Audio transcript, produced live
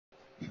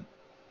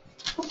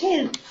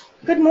Okay,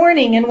 good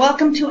morning and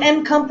welcome to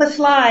NCompass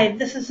Live.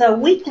 This is a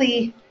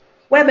weekly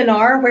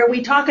webinar where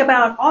we talk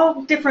about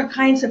all different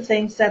kinds of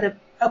things that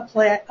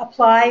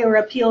apply or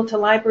appeal to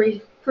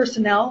library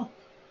personnel.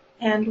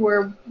 And we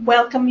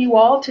welcome you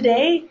all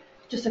today,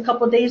 just a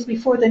couple of days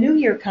before the new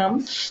year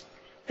comes.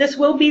 This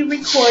will be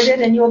recorded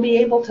and you'll be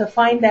able to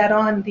find that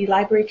on the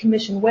Library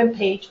Commission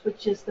webpage,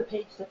 which is the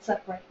page that's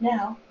up right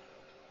now.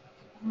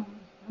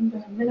 I'm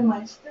going to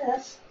minimize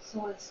this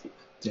so it's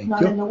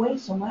not in the way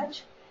so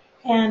much.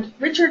 And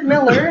Richard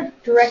Miller,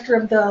 Director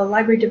of the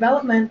Library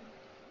Development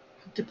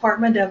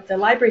Department of the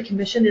Library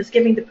Commission, is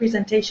giving the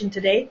presentation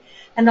today,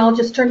 and I'll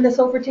just turn this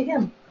over to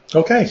him.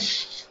 Okay.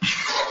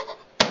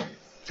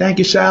 Thank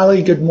you,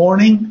 Sally. Good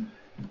morning.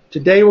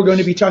 Today we're going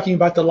to be talking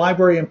about the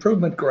library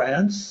improvement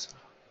grants,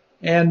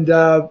 and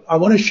I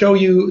want to show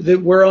you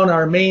that we're on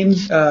our main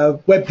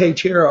web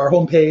page here, our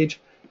home page.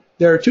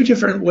 There are two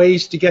different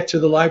ways to get to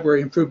the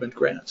library improvement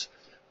grants.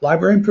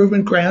 Library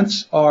improvement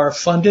grants are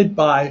funded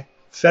by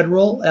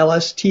federal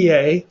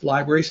LSTA,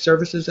 Library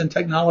Services and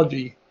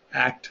Technology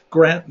Act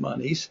grant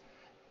monies.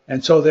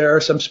 And so there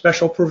are some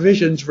special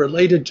provisions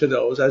related to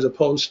those as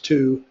opposed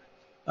to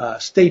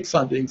state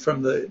funding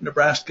from the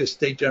Nebraska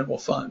State General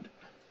Fund.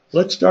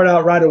 Let's start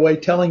out right away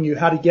telling you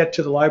how to get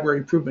to the library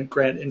improvement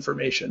grant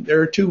information.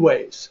 There are two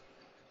ways.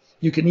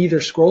 You can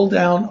either scroll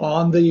down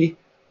on the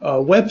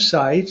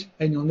website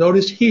and you'll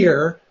notice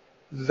here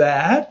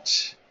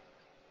that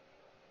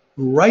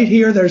right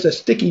here there's a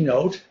sticky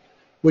note,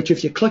 which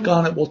if you click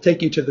on it will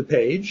take you to the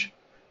page.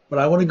 But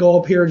I want to go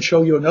up here and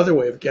show you another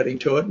way of getting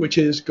to it, which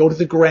is go to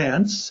the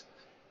grants,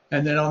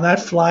 and then on that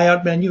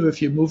flyout menu,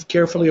 if you move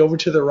carefully over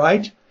to the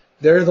right,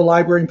 there are the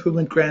library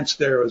improvement grants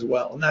there as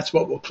well, and that's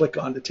what we'll click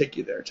on to take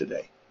you there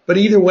today. But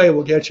either way,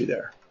 we'll get you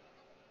there.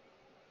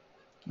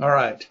 All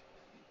right.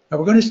 Now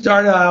we're going to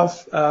start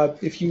off,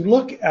 if you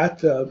look at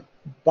the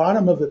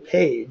bottom of the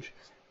page,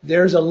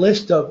 there's a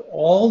list of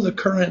all the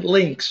current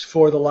links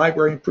for the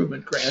library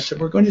improvement grants, and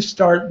we're going to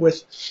start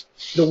with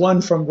the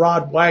one from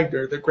Rod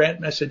Wagner, the grant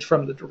message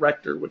from the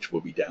director, which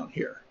will be down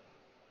here.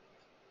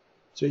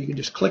 So you can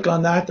just click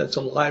on that. That's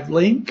a live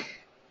link.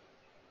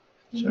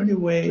 Is there any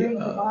way? Drag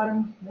the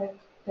bottom,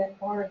 that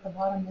bar at the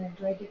bottom there,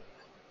 drag it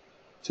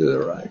to the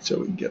right so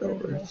we can get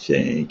over.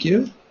 Thank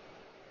you.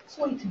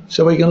 Sweet.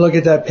 So we can look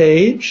at that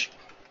page.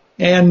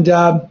 And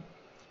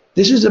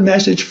this is a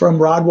message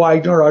from Rod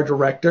Wagner, our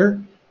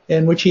director,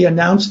 in which he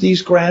announced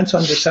these grants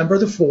on December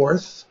the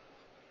 4th.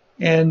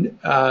 And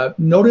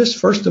notice,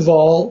 first of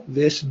all,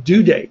 this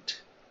due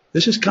date.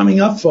 This is coming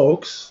up,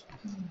 folks,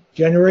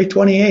 January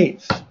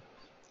 28th,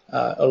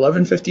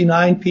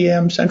 11:59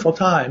 p.m. Central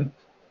Time.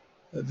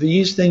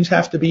 These things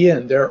have to be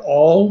in. They're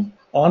all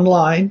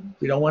online.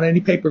 We don't want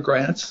any paper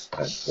grants.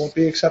 That won't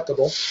be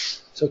acceptable.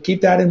 So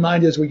keep that in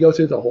mind as we go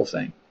through the whole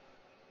thing.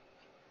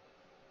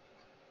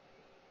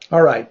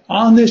 All right.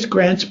 On this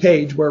grants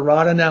page where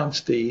Rod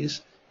announced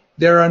these,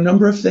 there are a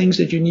number of things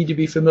that you need to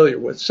be familiar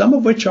with, some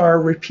of which are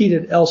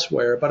repeated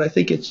elsewhere, but I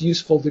think it's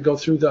useful to go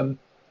through them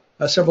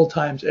several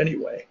times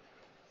anyway.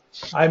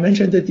 I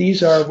mentioned that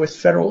these are with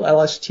federal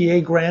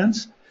LSTA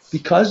grants.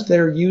 Because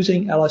they're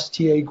using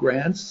LSTA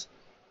grants,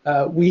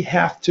 we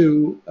have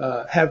to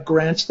have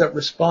grants that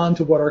respond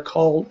to what are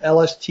called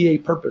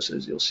LSTA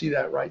purposes. You'll see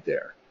that right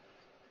there.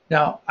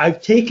 Now,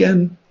 I've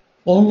taken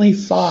only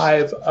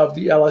 5 of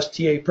the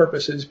LSTA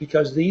purposes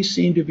because these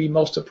seem to be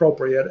most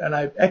appropriate, and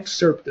I've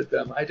excerpted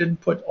them. I didn't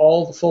put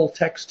all the full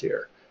text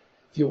here.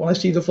 If you want to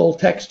see the full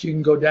text, you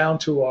can go down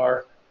to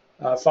our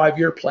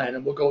 5-year plan,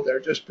 and we'll go there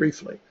just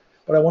briefly.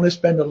 But I want to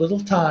spend a little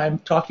time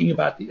talking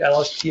about the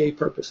LSTA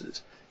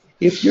purposes.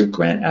 If your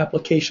grant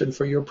application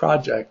for your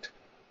project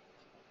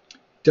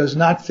does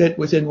not fit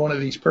within one of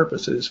these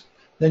purposes,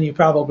 then you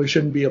probably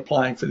shouldn't be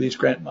applying for these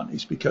grant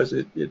monies because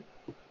it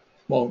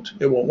won't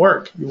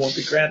work. You won't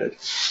be granted.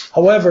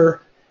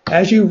 However,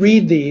 as you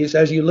read these,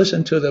 as you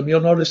listen to them,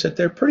 you'll notice that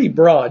they're pretty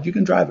broad. You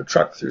can drive a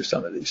truck through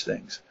some of these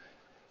things.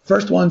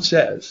 First one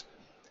says,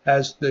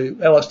 as the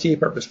LSTA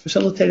purpose,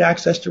 facilitate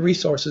access to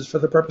resources for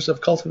the purpose of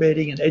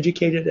cultivating an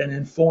educated and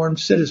informed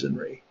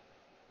citizenry.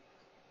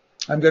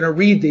 I'm going to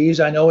read these.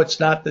 I know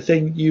it's not the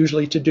thing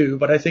usually to do,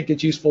 but I think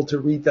it's useful to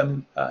read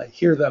them,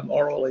 hear them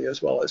orally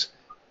as well as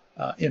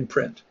in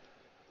print.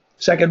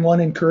 Second one,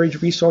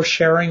 encourage resource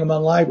sharing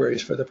among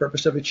libraries for the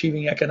purpose of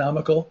achieving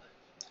economical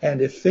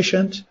and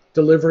efficient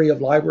delivery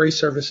of library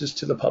services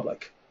to the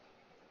public.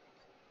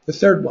 The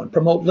third one,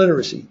 promote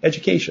literacy,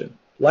 education,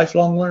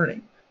 lifelong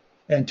learning,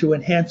 and to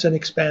enhance and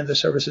expand the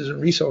services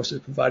and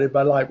resources provided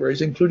by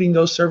libraries, including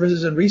those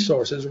services and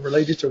resources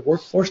related to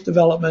workforce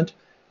development,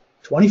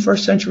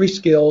 21st century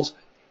skills,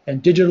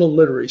 and digital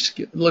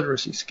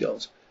literacy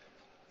skills.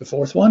 The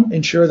fourth one,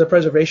 ensure the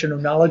preservation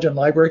of knowledge and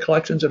library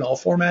collections in all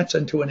formats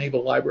and to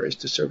enable libraries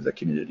to serve their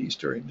communities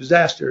during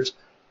disasters.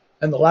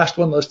 And the last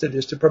one listed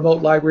is to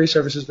promote library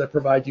services that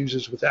provide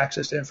users with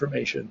access to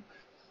information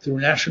through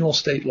national,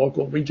 state,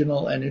 local,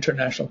 regional, and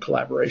international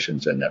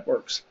collaborations and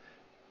networks.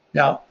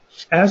 Now,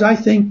 as I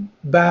think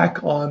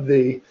back on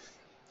the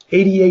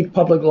 88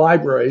 public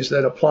libraries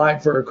that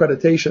applied for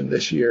accreditation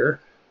this year,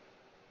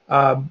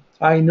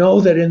 I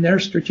know that in their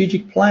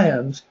strategic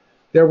plans,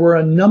 there were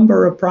a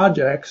number of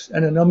projects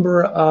and a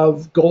number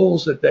of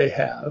goals that they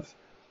have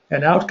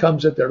and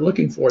outcomes that they're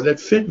looking for that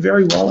fit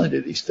very well into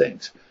these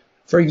things.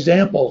 For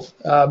example,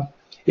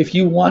 if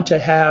you want to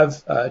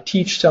have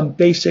teach some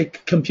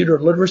basic computer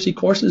literacy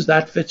courses,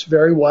 that fits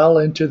very well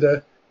into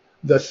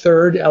the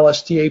third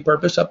LSTA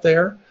purpose up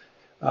there.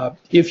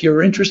 If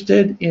you're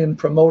interested in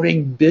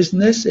promoting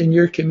business in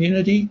your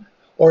community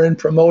or in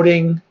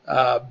promoting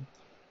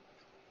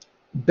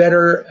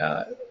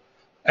better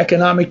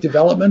economic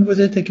development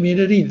within the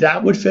community,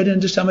 that would fit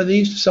into some of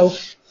these. So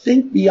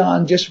think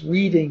beyond just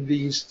reading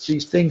these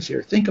things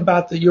here. Think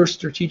about your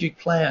strategic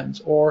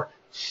plans or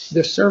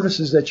the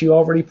services that you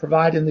already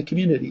provide in the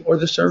community or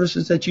the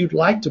services that you'd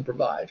like to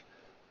provide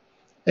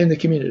in the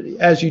community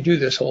as you do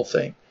this whole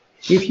thing.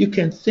 If you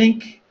can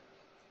think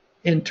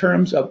in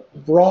terms of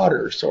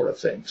broader sort of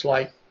things,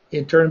 like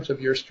in terms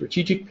of your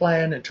strategic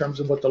plan, in terms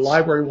of what the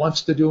library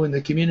wants to do in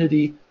the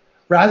community,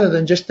 rather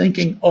than just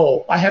thinking,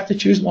 oh, I have to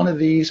choose one of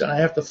these and I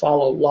have to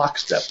follow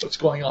lockstep what's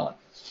going on.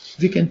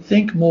 If you can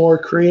think more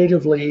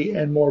creatively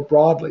and more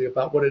broadly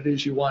about what it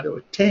is you want to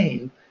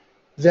attain,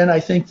 then I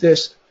think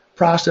this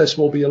process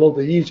will be a little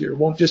bit easier. It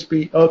won't just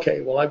be,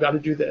 okay, well, I've got to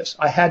do this.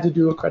 I had to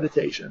do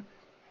accreditation,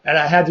 and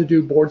I had to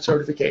do board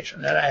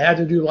certification, and I had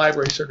to do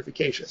library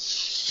certification,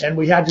 and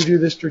we had to do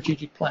this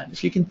strategic plan.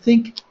 If you can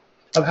think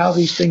of how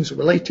these things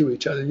relate to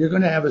each other, you're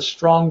going to have a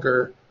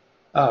stronger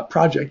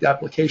project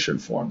application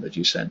form that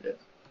you send in.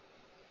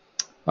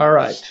 All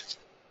right.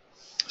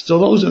 So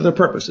those are the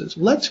purposes.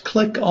 Let's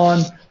click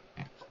on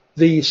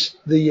the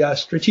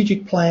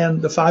strategic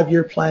plan, the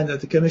 5-year plan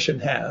that the Commission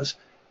has,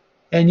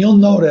 and you'll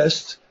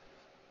notice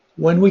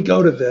when we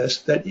go to this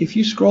that if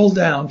you scroll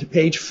down to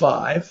page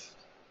 5,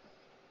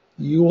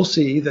 you will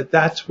see that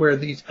that's where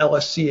these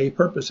LSCA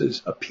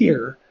purposes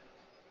appear,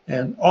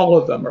 and all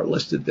of them are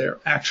listed there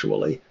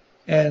actually,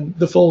 and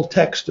the full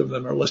text of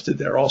them are listed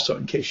there also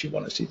in case you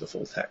want to see the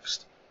full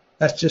text.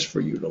 That's just for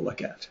you to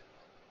look at.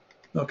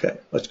 Okay,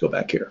 let's go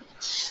back here.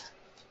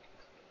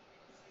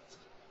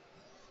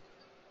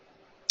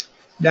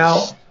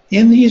 Now,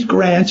 in these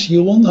grants,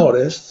 you will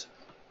notice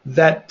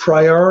that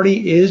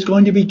priority is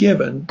going to be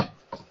given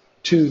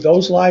to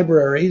those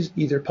libraries,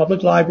 either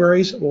public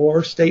libraries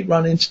or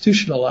state-run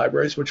institutional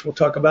libraries, which we'll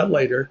talk about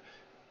later,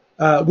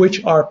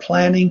 which are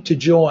planning to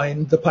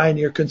join the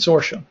Pioneer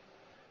Consortium.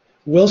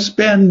 We'll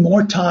spend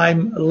more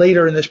time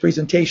later in this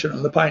presentation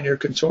on the Pioneer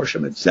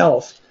Consortium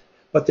itself,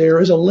 but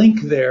there is a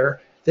link there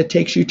that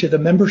takes you to the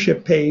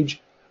membership page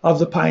of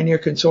the Pioneer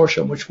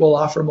Consortium, which will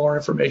offer more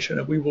information,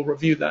 and we will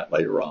review that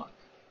later on.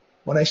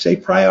 When I say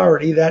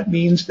priority, that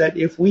means that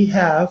if we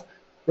have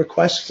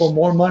requests for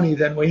more money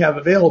than we have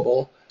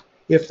available,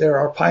 if there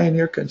are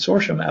Pioneer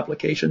Consortium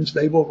applications,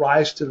 they will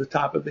rise to the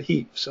top of the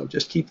heap. So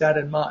just keep that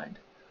in mind.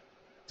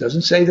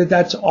 Doesn't say that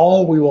that's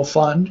all we will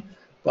fund,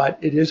 but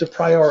it is a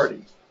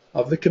priority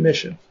of the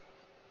Commission.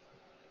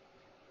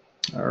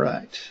 All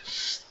right.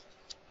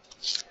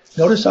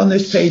 Notice on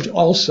this page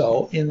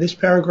also, in this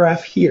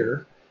paragraph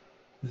here,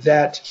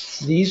 that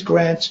these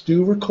grants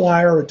do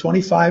require a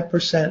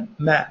 25%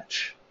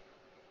 match.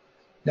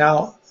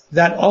 Now,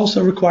 that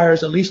also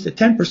requires at least a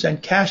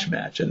 10% cash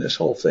match in this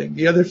whole thing.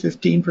 The other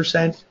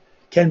 15%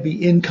 can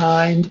be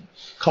in-kind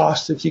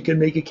costs if you can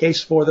make a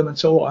case for them and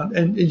so on.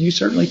 And you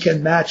certainly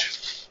can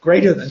match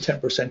greater than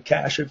 10%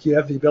 cash if you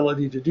have the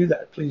ability to do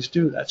that. Please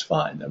do. That's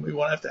fine. Then we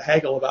won't have to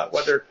haggle about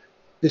whether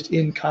this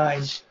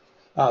in-kind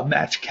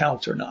match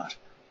counts or not.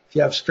 If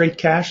you have straight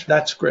cash,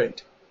 that's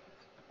great.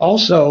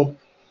 Also,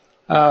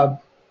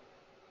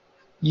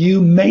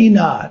 you may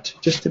not,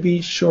 just to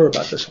be sure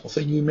about this whole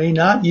thing, you may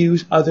not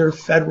use other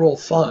federal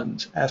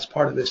funds as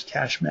part of this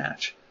cash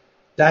match.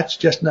 That's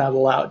just not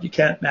allowed. You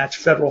can't match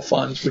federal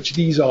funds, which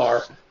these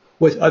are,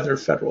 with other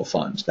federal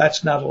funds.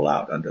 That's not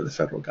allowed under the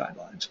federal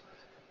guidelines.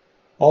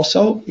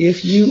 Also,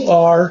 if you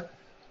are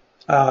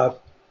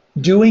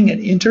doing an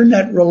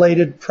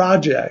internet-related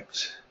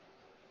project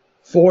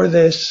for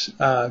this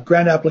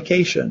grant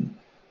application,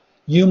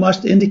 you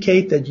must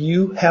indicate that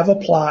you have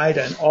applied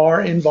and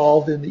are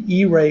involved in the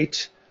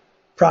E-rate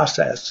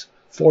process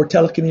for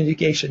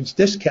telecommunications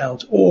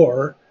discounts,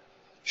 or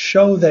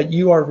show that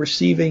you are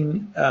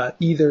receiving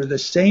either the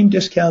same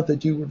discount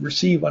that you would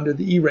receive under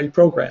the E-rate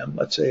program,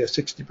 let's say a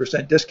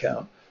 60%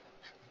 discount,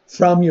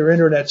 from your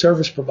internet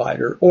service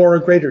provider, or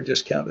a greater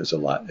discount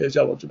is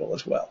eligible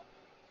as well.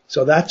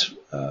 So that's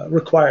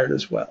required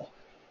as well.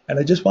 And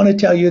I just want to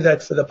tell you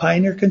that for the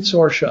Pioneer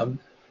Consortium,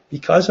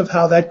 because of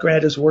how that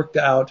grant is worked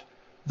out,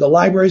 the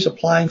libraries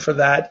applying for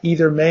that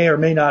either may or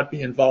may not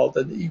be involved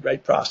in the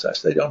E-rate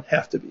process. They don't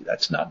have to be.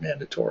 That's not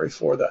mandatory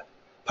for the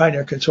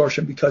Pioneer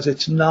Consortium because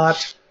it's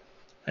not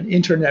an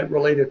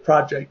internet-related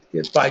project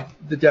by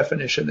the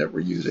definition that we're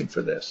using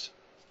for this.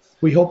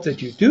 We hope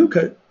that you do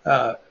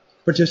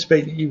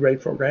participate in the E-rate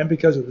program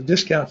because of the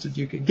discounts that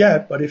you can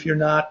get, but if you're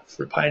not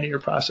for Pioneer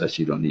process,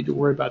 you don't need to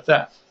worry about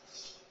that.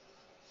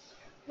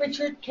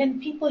 Richard, can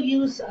people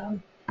use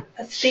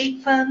state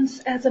funds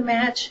as a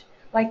match,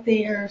 like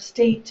their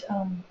state,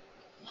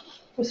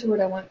 what's the word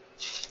I want?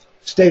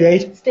 State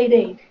aid? State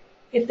aid,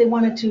 if they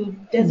wanted to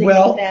designate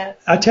Well, that.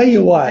 I'll tell you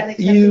Is that what,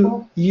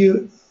 acceptable?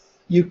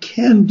 you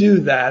can do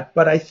that,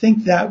 but I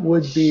think that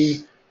would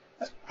be,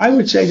 I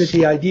would say that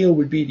the ideal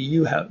would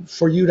be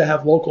for you to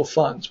have local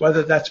funds,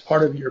 whether that's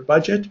part of your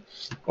budget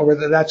or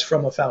whether that's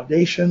from a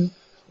foundation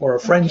or a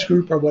friends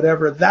group or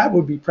whatever. That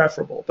would be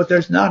preferable. But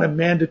there's not a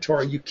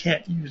mandatory, you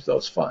can't use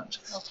those funds.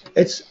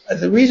 Okay. It's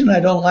the reason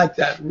I don't like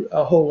that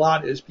a whole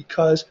lot is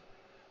because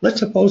let's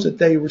suppose that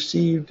they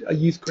received a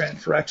youth grant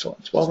for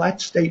excellence. Well,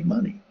 that's state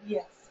money.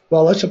 Yes.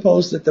 Well, let's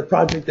suppose that the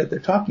project that they're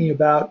talking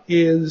about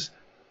is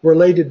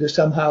related to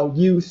somehow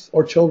youth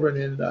or children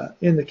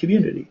in the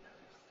community.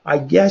 I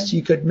guess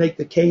you could make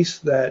the case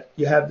that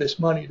you have this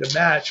money to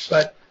match,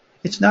 but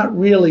it's not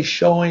really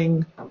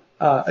showing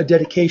a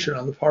dedication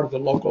on the part of the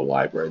local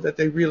library that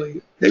they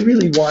really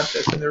want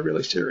this and they're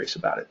really serious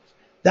about it.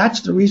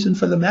 That's the reason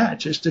for the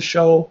match, is to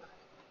show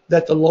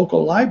that the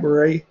local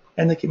library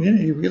and the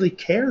community really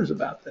cares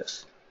about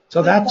this.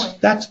 So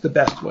that's the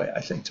best way,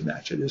 I think, to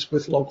match it, is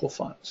with local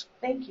funds.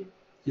 Thank you.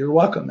 You're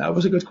welcome. That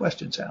was a good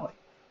question, Sally.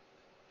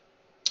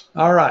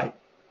 All right.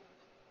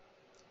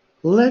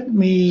 Let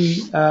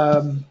me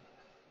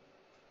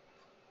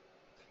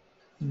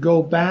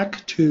go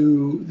back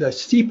to the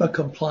SEPA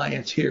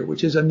compliance here,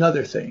 which is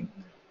another thing.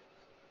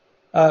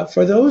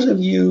 For those of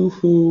you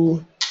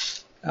who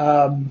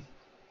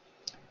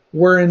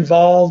were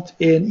involved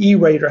in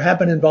E-rate or have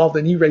been involved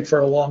in E-rate for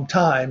a long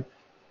time,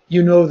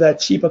 you know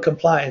that SEPA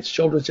compliance,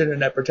 Children's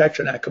Internet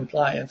Protection Act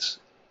compliance,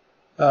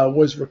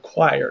 was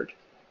required.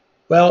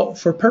 Well,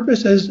 for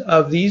purposes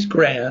of these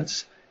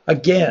grants,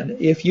 again,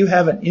 if you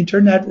have an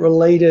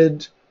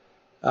internet-related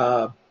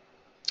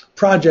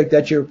project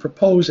that you're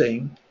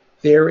proposing,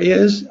 there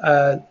is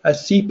a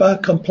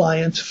SEPA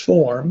compliance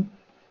form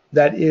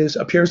that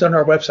appears on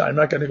our website. I'm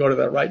not going to go to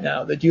that right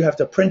now, that you have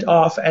to print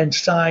off and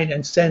sign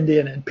and send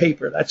in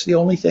paper. That's the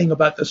only thing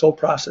about this whole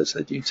process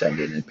that you send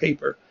in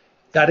paper.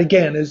 That,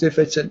 again, is if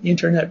it's an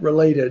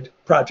internet-related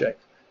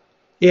project.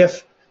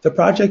 If the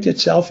project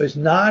itself does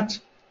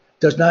not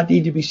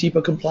need to be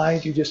SEPA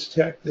compliant, you just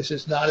check this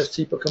is not a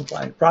SEPA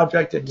compliant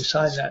project, and you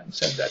sign that and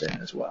send that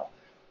in as well.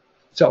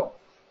 So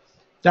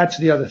that's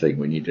the other thing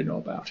we need to know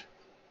about.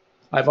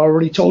 I've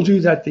already told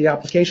you that the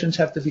applications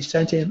have to be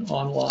sent in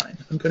online.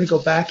 I'm going to go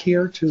back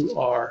here to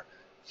our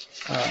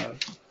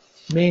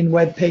main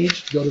web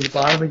page, go to the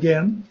bottom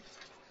again,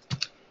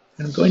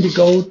 and I'm going to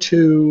go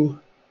to,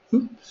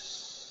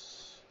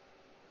 oops,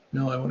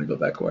 no, I want to go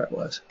back where it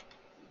was.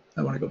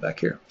 I want to go back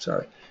here,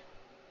 sorry.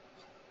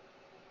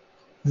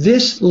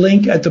 This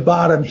link at the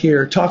bottom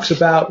here talks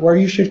about where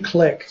you should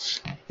click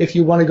if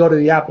you want to go to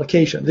the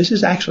application. This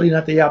is actually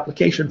not the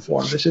application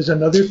form. This is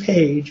another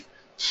page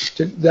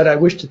that I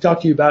wish to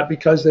talk to you about,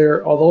 because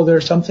although there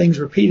are some things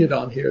repeated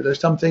on here, there's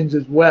some things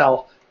as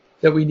well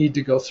that we need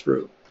to go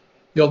through.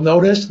 You'll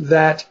notice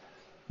that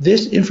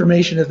this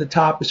information at the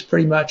top is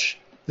pretty much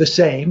the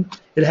same.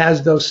 It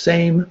has those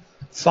same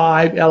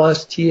 5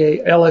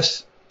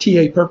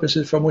 LSTA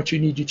purposes from which you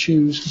need to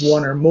choose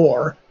one or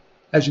more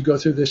as you go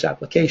through this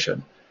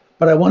application.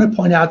 But I want to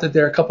point out that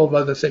there are a couple of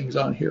other things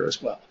on here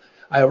as well.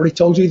 I already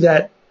told you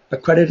that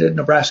accredited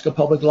Nebraska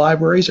public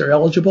libraries are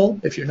eligible.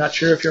 If you're not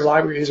sure if your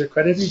library is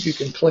accredited, you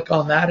can click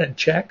on that and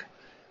check.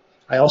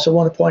 I also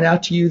want to point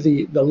out to you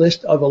the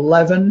list of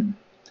 11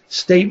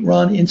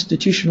 state-run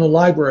institutional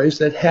libraries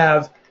that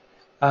have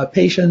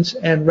patients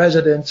and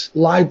residents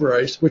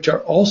libraries, which are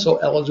also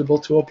eligible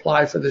to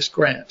apply for this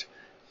grant.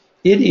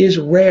 It is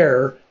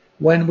rare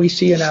when we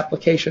see an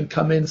application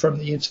come in from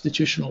the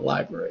institutional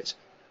libraries.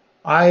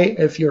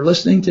 If you're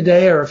listening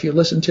today, or if you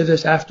listen to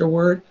this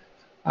afterward,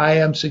 I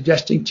am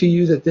suggesting to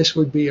you that this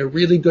would be a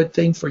really good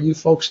thing for you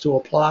folks to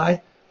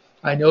apply.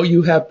 I know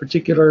you have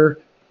particular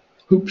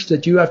hoops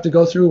that you have to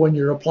go through when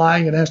you're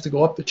applying, and it has to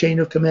go up the chain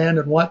of command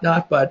and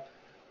whatnot, but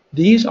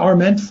these are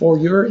meant for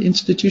your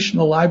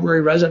institutional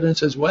library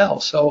residents as well.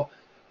 So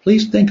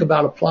please think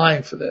about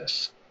applying for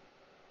this.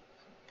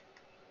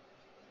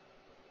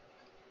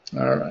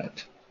 All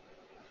right.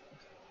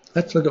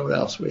 Let's look at what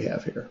else we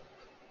have here.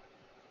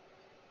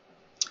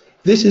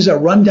 This is a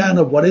rundown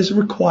of what is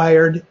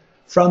required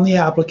from the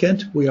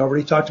applicant. We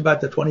already talked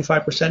about the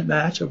 25%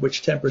 match, of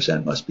which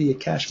 10% must be a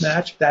cash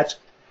match. That's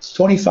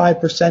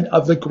 25%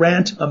 of the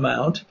grant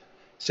amount.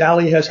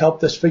 Sally has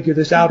helped us figure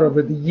this out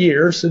over the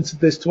years, since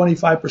this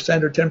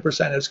 25% or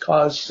 10% has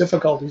caused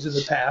difficulties in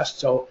the past.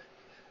 So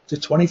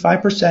it's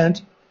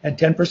 25% and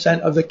 10%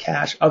 of the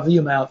cash of the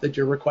amount that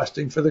you're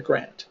requesting for the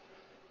grant.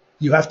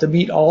 You have to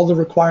meet all the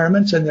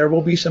requirements, and there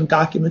will be some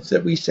documents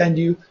that we send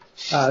you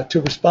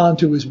to respond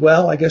to as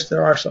well. I guess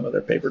there are some other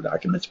paper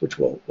documents, which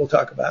we'll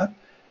talk about.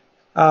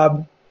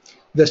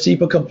 The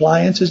SEPA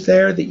compliance is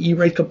there. The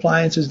E-rate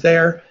compliance is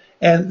there.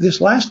 And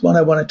this last one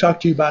I want to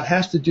talk to you about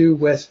has to do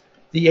with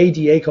the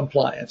ADA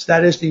compliance.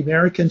 That is the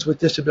Americans with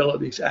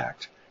Disabilities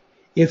Act.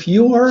 If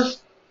your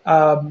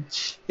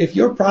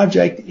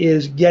project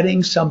is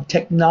getting some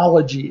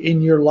technology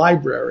in your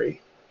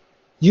library,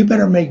 you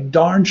better make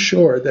darn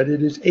sure that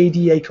it is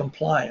ADA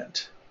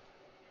compliant.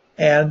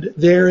 And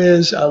there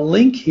is a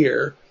link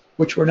here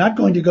which we're not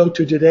going to go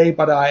to today,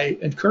 but I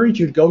encourage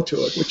you to go to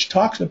it, which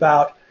talks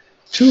about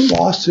 2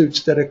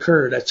 lawsuits that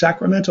occurred at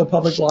Sacramento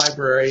Public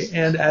Library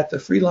and at the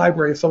Free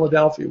Library of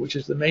Philadelphia, which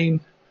is the main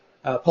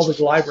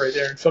public library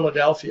there in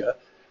Philadelphia,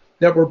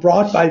 that were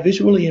brought by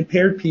visually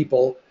impaired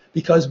people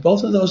because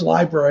both of those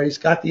libraries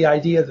got the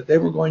idea that they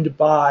were going to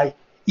buy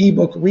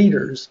ebook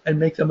readers and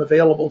make them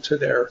available to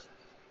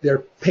their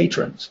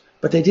patrons.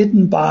 But they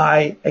didn't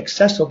buy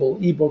accessible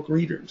ebook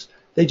readers.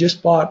 They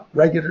just bought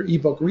regular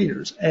ebook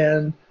readers.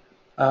 And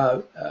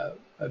a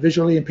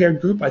visually impaired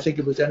group, I think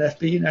it was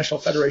NFB, National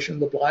Federation of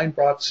the Blind,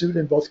 brought suit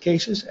in both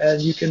cases. And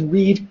you can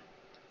read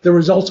the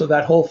results of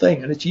that whole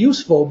thing. And it's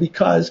useful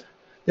because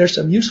there's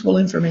some useful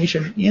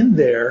information in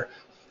there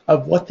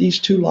of what these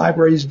 2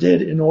 libraries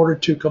did in order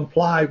to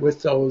comply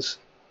with those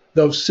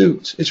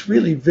suits. It's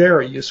really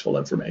very useful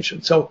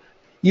information. So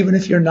even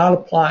if you're not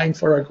applying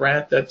for a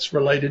grant that's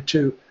related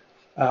to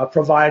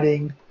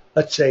providing,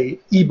 let's say,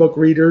 ebook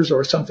readers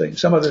or some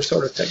other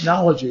sort of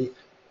technology,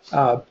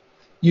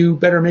 you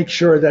better make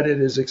sure that it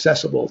is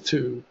accessible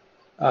to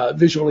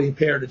visually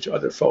impaired and to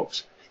other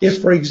folks.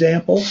 If, for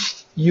example,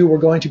 you were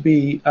going to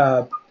be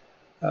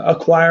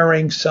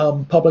acquiring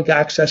some public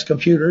access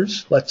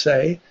computers, let's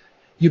say,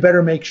 you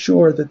better make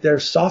sure that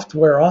there's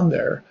software on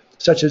there,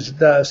 such as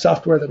the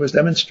software that was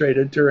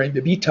demonstrated during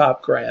the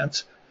BTOP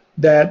grants,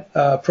 that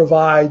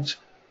provides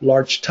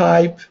large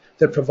type,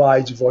 that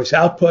provides voice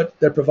output,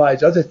 that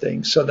provides other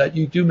things, so that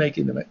you do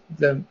making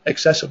them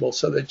accessible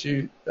so that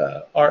you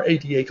are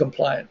ADA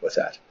compliant with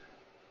that.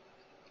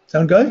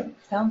 Sound good?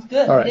 Sounds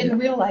good. All right. I didn't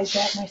realize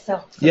that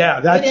myself. So yeah,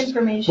 that's good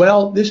information.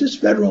 Well, this is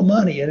federal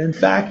money, and in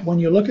fact, when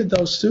you look at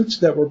those suits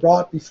that were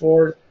brought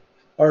before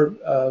or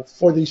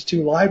for these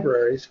 2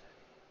 libraries,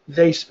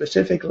 they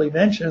specifically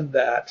mentioned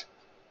that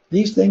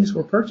these things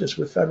were purchased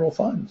with federal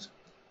funds.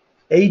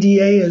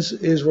 ADA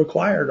is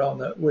required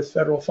with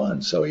federal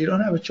funds, so you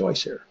don't have a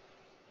choice here.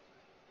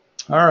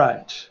 All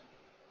right.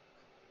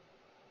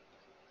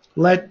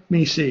 Let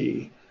me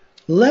see.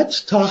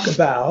 Let's talk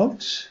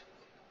about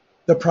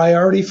the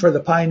priority for the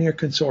Pioneer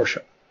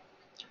Consortium.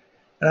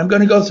 And I'm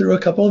going to go through a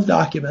couple of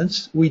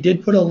documents. We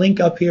did put a link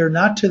up here,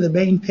 not to the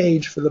main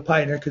page for the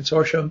Pioneer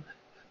Consortium,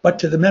 but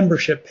to the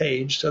membership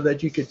page so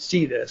that you could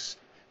see this.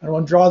 I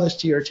want to draw this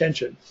to your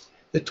attention.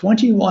 The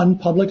 21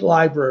 public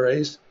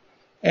libraries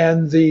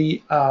and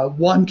the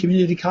 1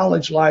 community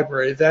college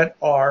library that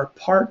are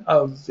part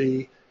of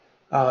the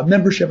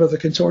membership of the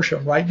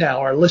consortium right now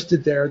are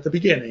listed there at the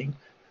beginning,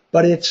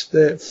 but it's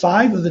the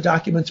 5 of the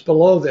documents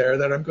below there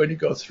that I'm going to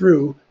go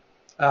through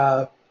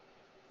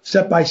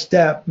step by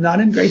step, not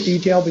in great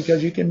detail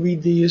because you can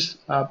read these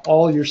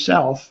all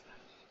yourself,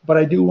 but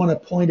I do want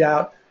to point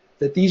out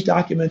that these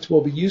documents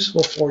will be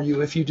useful for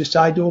you if you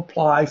decide to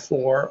apply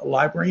for a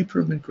library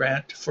improvement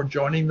grant for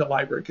joining the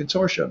library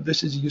consortium.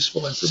 This is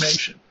useful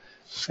information.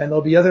 And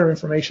there'll be other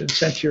information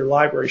sent to your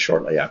library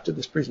shortly after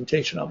this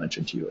presentation I'll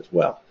mention to you as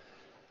well.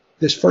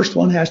 This first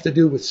one has to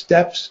do with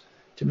steps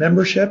to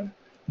membership.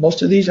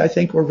 Most of these, I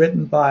think, were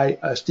written by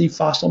Steve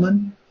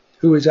Fosselman,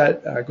 who is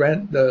at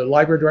the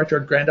library director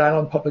at Grand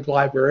Island Public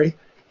Library.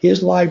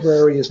 His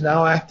library is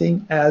now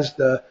acting as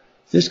the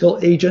fiscal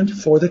agent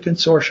for the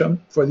consortium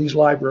for these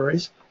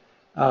libraries,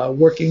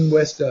 working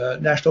with the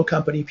national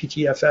company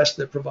PTFS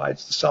that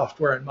provides the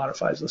software and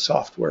modifies the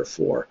software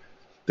for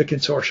the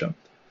consortium.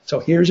 So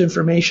here's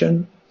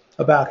information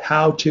about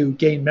how to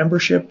gain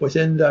membership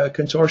within the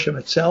consortium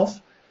itself.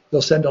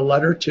 They'll send a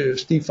letter to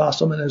Steve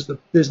Fosselman as the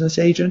business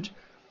agent.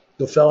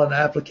 They'll fill out an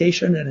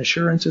application and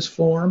assurances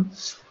form.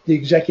 The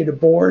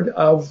executive board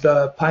of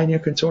the Pioneer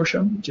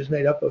Consortium, which is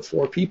made up of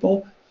 4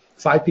 people,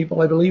 5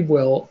 people, I believe,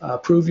 will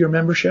approve your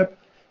membership.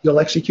 You'll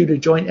execute a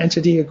joint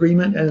entity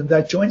agreement, and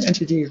that joint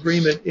entity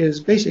agreement is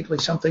basically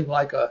something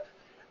like an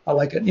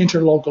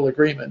interlocal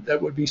agreement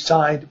that would be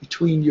signed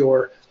between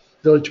your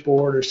village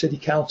board or city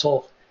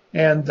council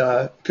and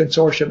the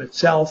consortium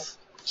itself.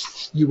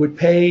 You would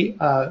pay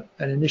an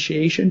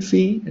initial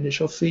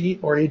fee,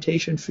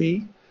 orientation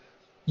fee.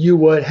 You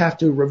would have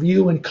to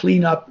review and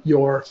clean up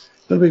your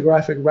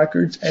bibliographic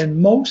records,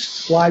 and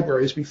most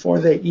libraries, before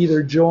they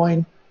either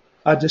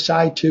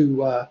decide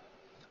to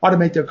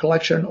automate their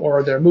collection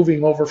or they're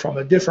moving over from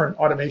a different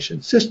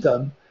automation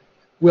system,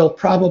 will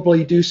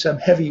probably do some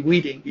heavy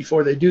weeding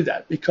before they do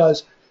that,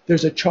 because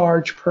there's a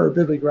charge per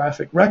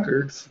bibliographic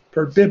record,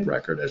 per bib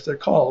record as they're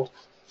called.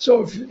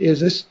 So if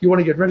you want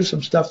to get rid of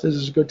some stuff, this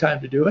is a good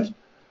time to do it.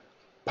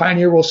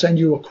 Pioneer will send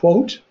you a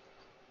quote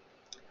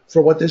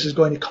for what this is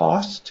going to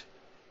cost,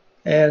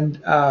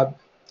 and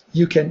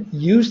you can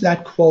use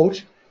that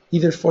quote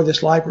either for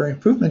this library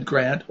improvement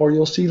grant, or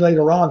you'll see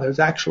later on there's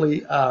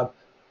actually a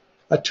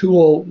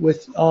tool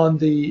on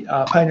the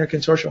Pioneer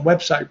Consortium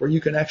website where you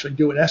can actually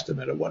do an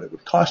estimate of what it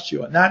would cost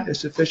you, and that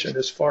is sufficient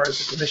as far as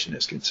the commission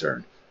is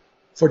concerned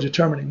for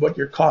determining what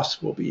your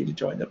costs will be to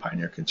join the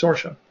Pioneer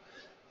Consortium.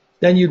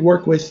 Then you'd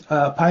work with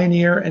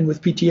Pioneer and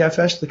with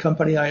PTFS, the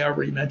company I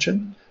already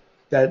mentioned,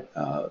 that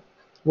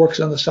works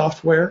on the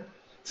software,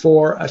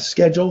 for a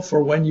schedule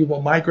for when you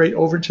will migrate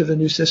over to the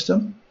new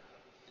system.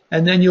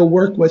 And then you'll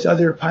work with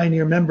other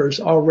Pioneer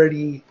members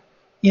already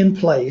in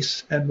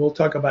place, and we'll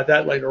talk about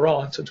that later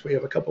on since we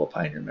have a couple of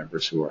Pioneer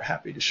members who are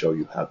happy to show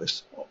you how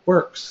this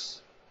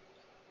works.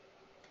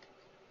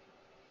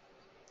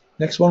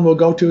 Next one we'll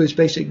go to is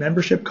basic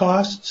membership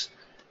costs.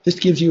 This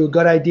gives you a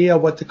good idea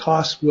of what the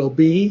costs will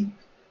be.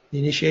 The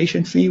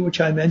initiation fee,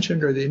 which I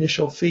mentioned, or the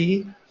initial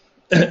fee.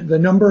 The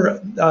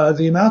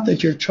amount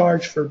that you're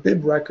charged for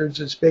bib records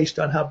is based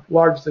on how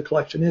large the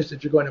collection is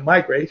that you're going to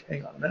migrate.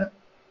 Hang on a minute.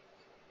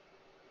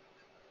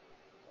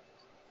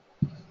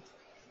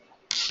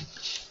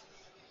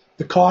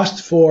 The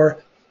cost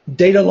for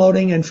data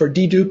loading and for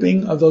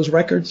deduping of those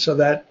records, so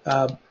that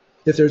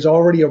if there's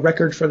already a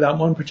record for that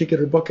one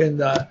particular book in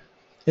the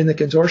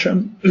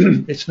consortium,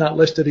 it's not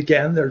listed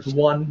again. There's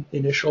one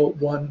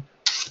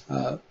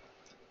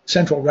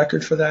central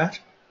record for that.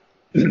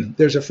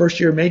 There's a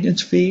first-year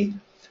maintenance fee,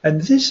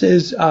 and this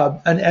is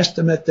an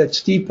estimate that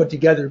Steve put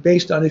together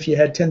based on if you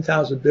had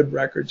 10,000 bib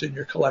records in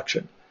your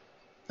collection.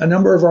 A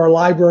number of our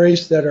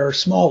libraries that are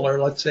smaller,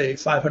 let's say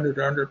 500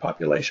 or under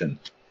population,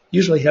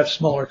 usually have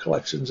smaller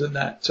collections than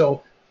that,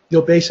 so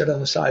you'll base it on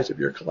the size of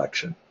your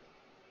collection.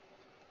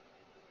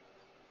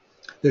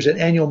 There's an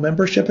annual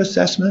membership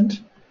assessment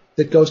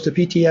that goes to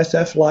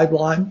PTSF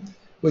LiveLine,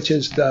 which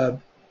is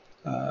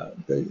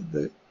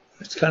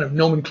it's kind of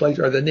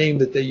nomenclature, or the name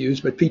that they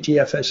use, but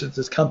PTFS is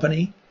this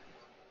company.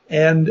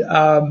 And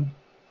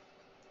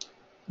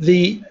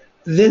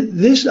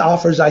this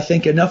offers, I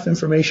think, enough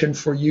information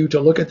for you to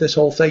look at this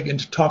whole thing and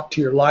to talk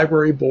to your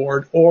library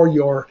board or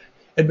your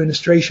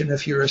administration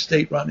if you're a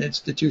state-run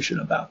institution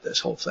about this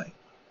whole thing.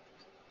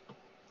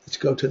 Let's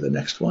go to the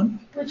next one.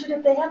 Richard,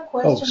 if they have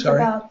questions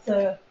about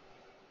the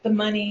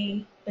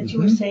money that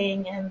you were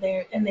saying, and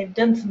they've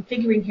done some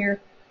figuring here,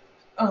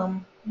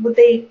 would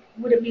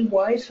it be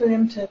wise for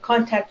them to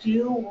contact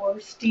you or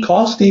Steve?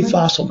 Call Steve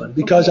Fosselman,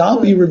 because I'll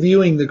be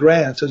reviewing the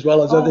grants as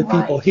well as other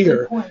people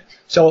here.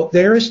 So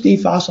there is Steve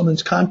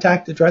Fosselman's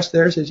contact address.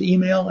 There's his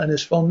email and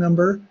his phone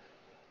number.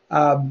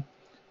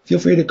 Feel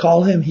free to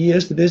call him. He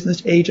is the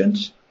business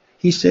agent.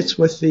 He sits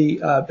with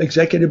the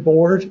executive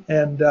board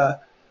and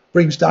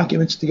brings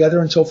documents together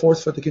and so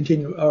forth for the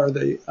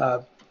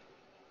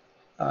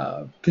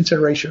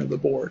consideration of the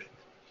board.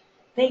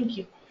 Thank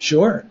you.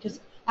 Sure.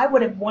 I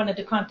would have wanted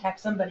to contact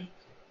somebody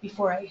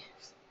before I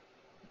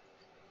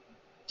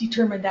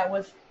determined that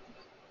was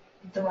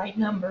the right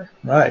number.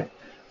 Right.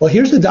 Well,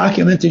 here's the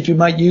document that you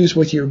might use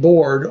with your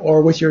board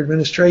or with your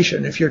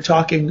administration if you're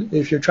trying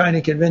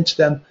to convince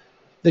them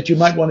that you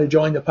might want to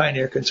join the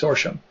Pioneer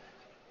Consortium.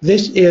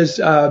 This is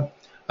a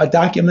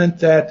document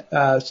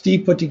that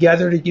Steve put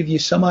together to give you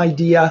some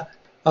idea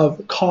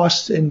of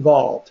costs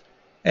involved.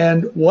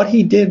 And what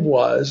he did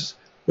was,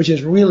 which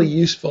is really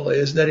useful,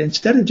 is that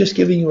instead of just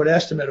giving you an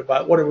estimate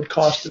about what it would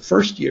cost the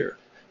first year,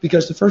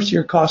 because the first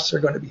year costs are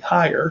going to be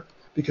higher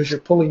because you're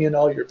pulling in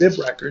all your bib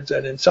records,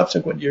 and in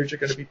subsequent years you're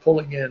going to be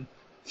pulling in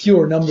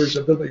fewer numbers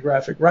of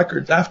bibliographic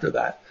records after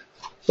that.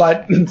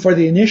 But for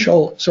the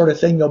initial sort of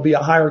thing, there'll be a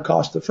higher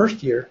cost the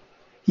first year.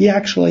 He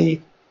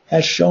actually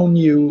has shown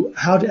you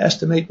how to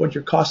estimate what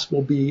your costs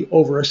will be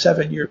over a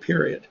 7-year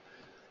period.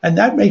 And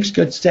that makes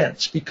good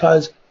sense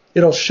because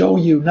it'll show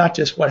you not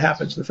just what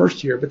happens the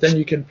first year, but then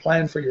you can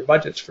plan for your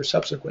budgets for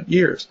subsequent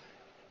years.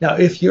 Now,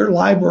 if your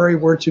library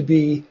were to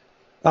be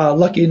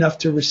lucky enough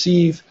to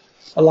receive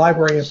a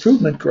library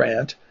improvement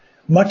grant,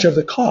 much of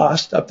the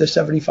cost, up to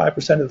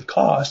 75% of the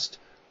cost,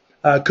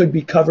 could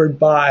be covered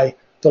by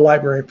the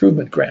library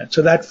improvement grant.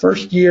 So that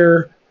first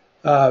year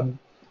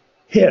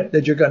hit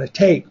that you're going to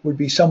take would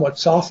be somewhat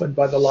softened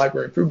by the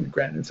library improvement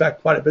grant. In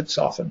fact, quite a bit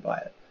softened by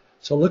it.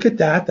 So look at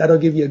that. That'll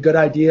give you a good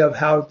idea of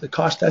how the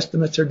cost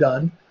estimates are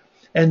done.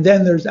 And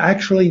then there's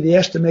actually the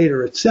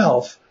estimator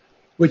itself,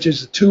 which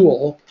is a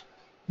tool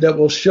that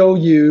will show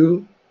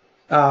you,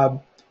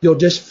 you'll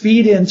just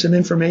feed in some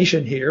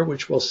information here,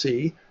 which we'll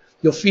see.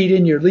 You'll feed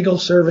in your legal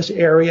service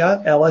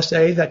area,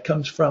 LSA, that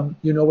comes from,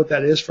 you know what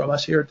that is from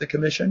us here at the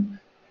Commission,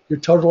 your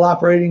total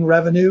operating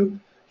revenue,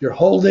 your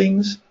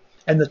holdings,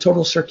 and the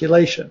total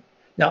circulation.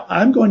 Now,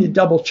 I'm going to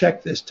double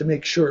check this to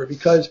make sure,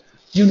 because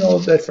you know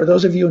that for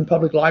those of you in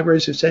public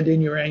libraries who send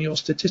in your annual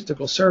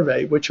statistical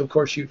survey, which of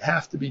course you'd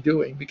have to be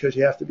doing because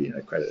you have to be an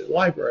accredited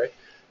library,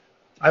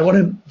 I want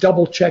to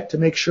double check to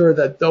make sure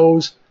that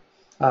those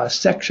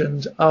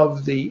sections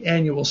of the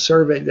annual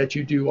survey that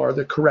you do are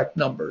the correct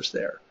numbers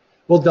there.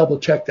 We'll double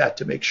check that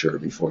to make sure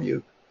before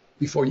you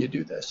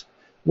do this.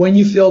 When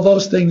you fill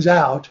those things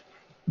out,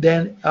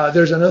 then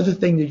there's another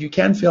thing that you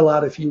can fill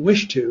out if you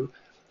wish to.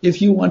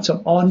 If you want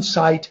some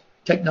on-site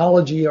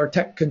technology or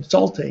tech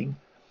consulting,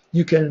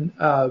 you can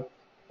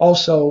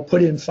also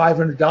put in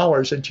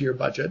 $500 into your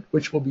budget,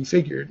 which will be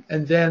figured,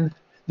 and then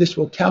this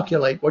will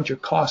calculate what your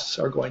costs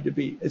are going to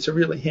be. It's a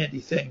really handy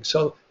thing.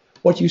 So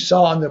what you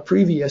saw on the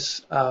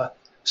previous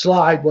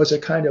slide was a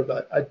kind of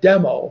a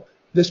demo.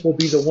 This will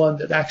be the one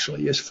that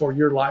actually is for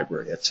your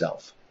library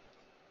itself.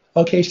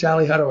 Okay,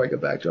 Sally, how do I go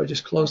back? Do I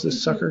just close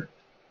this sucker?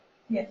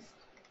 Yes.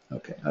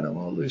 Okay, I don't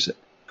want to lose it.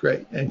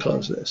 Great, and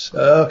close this.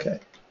 Okay.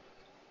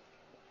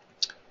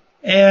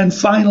 And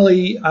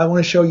finally, I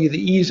want to show you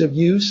the ease of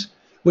use.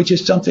 which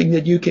is something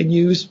that you can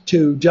use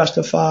to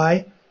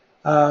justify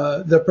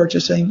the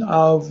purchasing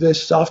of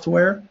this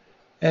software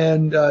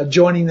and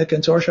joining the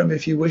consortium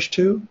if you wish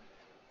to.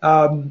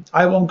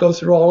 I won't go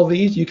through all of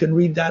these. You can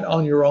read that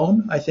on your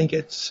own. I think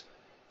it's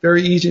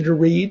very easy to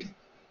read.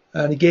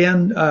 And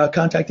again,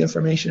 contact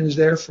information is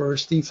there for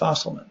Steve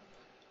Fosselman.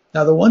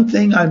 Now, the one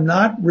thing I'm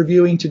not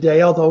reviewing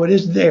today, although it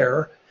is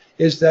there,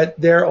 is that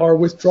there are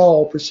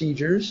withdrawal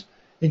procedures.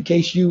 In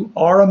case you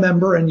are a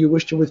member and you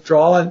wish to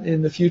withdraw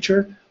in the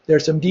future,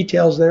 there's some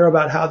details there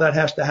about how that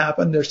has to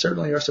happen. There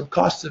certainly are some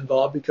costs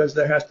involved because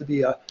there has to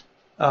be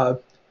a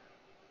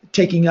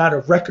taking out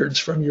of records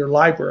from your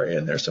library,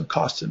 and there's some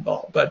costs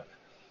involved. But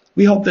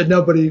we hope that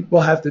nobody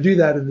will have to do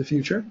that in the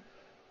future.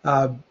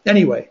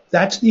 Anyway,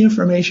 that's the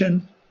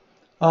information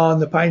on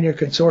the Pioneer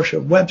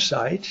Consortium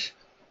website.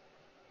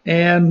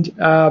 And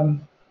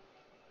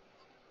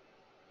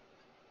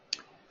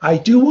I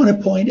do want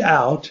to point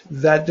out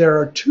that there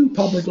are 2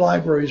 public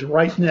libraries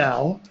right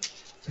now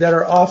that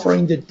are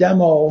offering to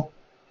demo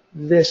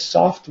this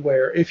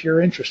software if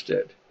you're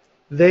interested.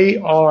 They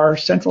are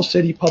Central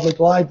City Public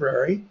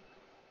Library,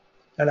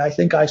 and I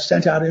think I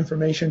sent out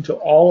information to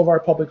all of our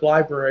public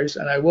libraries,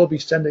 and I will be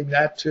sending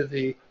that to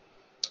the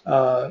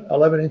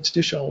 11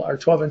 institutional or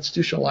 12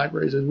 institutional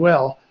libraries as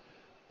well.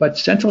 But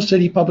Central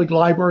City Public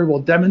Library will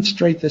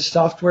demonstrate this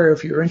software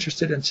if you're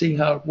interested in seeing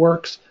how it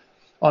works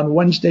on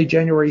Wednesday,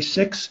 January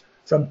 6th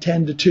from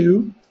 10 to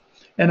 2,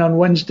 and on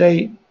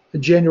Wednesday,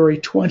 January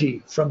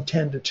 20 from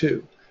 10 to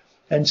 2.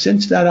 And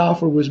since that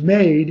offer was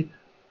made,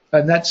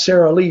 and that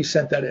Sarah Lee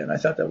sent that in, I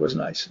thought that was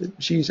nice.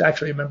 She's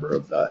actually a member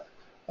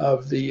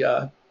of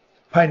the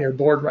Pioneer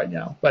board right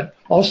now. But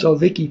also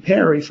Vicki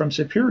Perry from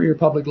Superior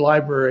Public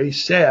Library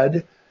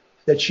said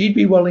that she'd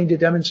be willing to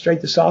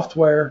demonstrate the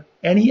software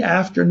any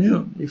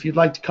afternoon if you'd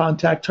like to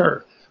contact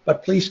her,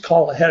 but please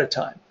call ahead of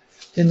time.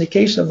 In the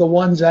case of the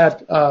ones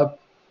at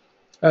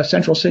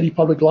Central City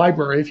Public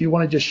Library, if you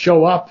want to just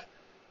show up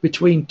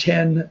between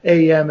 10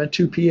 a.m. and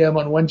 2 p.m.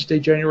 on Wednesday,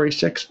 January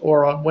 6th,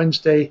 or on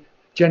Wednesday,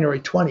 January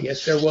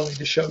 20th, they're willing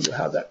to show you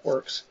how that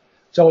works.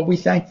 So we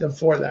thank them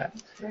for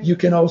that. Right. You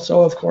can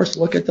also, of course,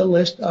 look at the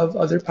list of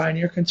other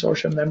Pioneer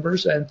Consortium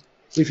members, and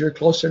if you're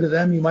closer to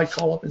them, you might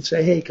call up and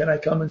say, hey, can I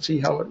come and see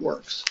how it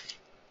works?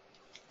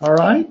 All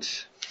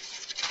right?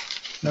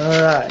 All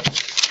right.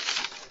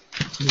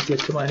 Let me get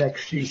to my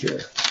next sheet here.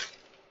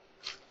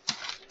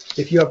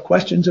 If you have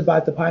questions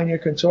about the Pioneer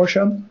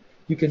Consortium,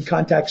 you can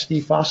contact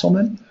Steve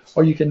Fosselman,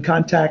 or you can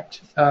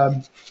contact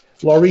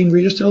Laureen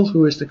Riedesel,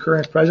 who is the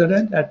current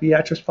president at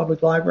Beatrice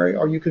Public Library,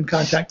 or you can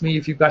contact me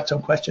if you've got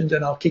some questions,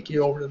 and I'll kick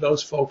you over to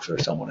those folks or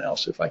someone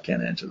else if I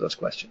can't answer those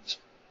questions.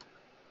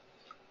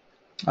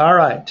 All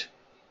right.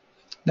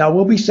 Now,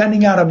 we'll be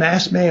sending out a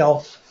mass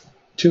mail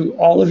to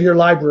all of your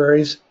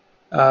libraries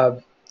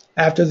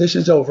after this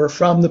is over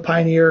from the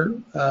Pioneer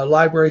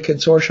Library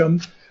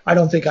Consortium. I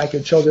don't think I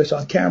can show this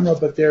on camera,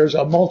 but there's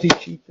a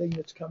multi-sheet thing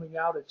that's coming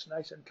out. It's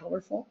nice and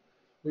colorful.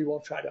 We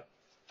won't try to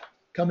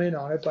come in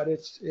on it, but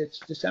it's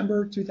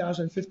December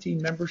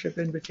 2015 membership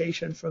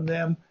invitation from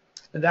them,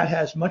 and that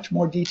has much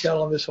more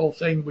detail on this whole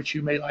thing, which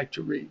you may like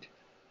to read.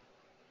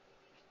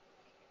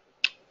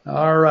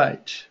 All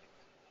right.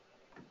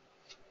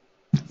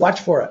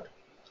 Watch for it.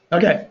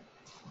 Okay.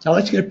 Now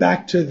let's get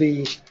back to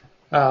the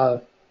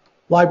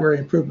library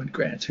improvement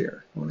grants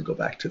here. I want to go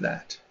back to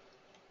that.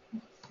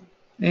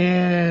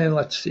 And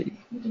let's see.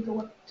 You can go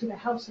up to the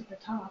house at the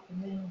top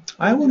and then...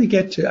 I want to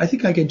get to, I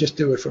think I can just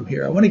do it from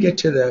here. I want to get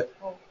to the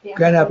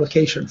grant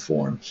application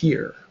form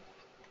here.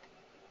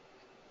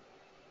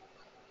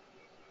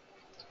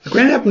 The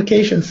grant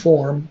application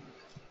form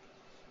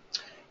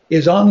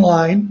is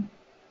online.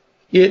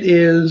 It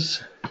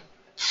is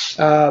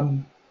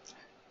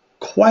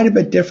quite a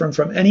bit different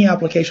from any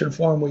application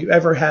form we've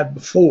ever had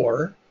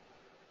before.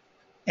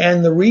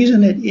 And the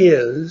reason it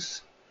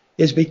is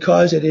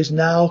because it is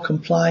now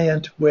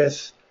compliant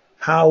with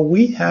how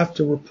we have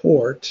to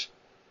report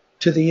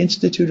to the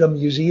Institute of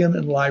Museum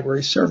and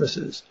Library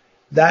Services.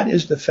 That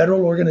is the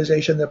federal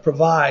organization that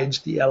provides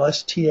the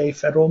LSTA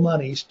federal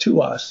monies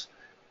to us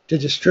to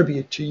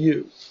distribute to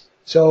you.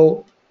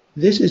 So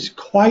this is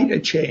quite a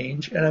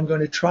change, and I'm going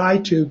to try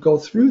to go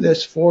through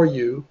this for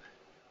you,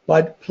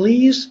 but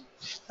please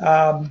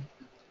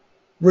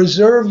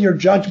reserve your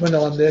judgment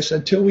on this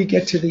until we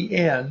get to the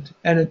end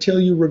and until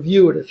you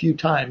review it a few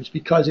times,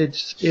 because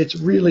it's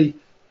really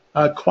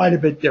quite a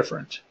bit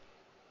different.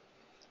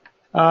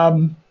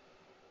 I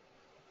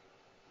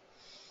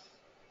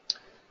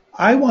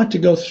want to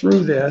go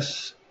through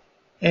this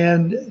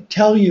and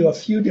tell you a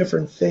few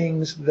different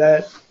things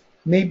that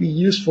may be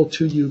useful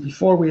to you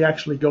before we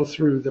actually go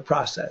through the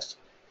process.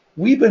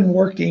 We've been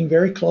working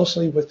very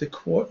closely with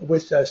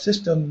the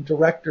system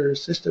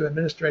directors, system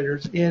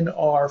administrators in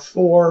our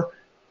 4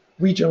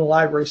 regional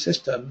library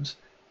systems,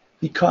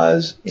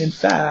 because in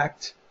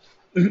fact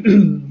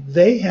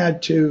they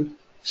had to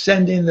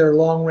send in their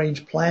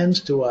long-range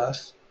plans to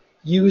us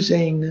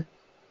using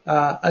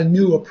a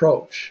new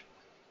approach.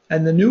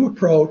 And the new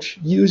approach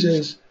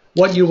uses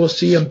what you will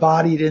see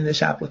embodied in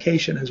this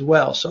application as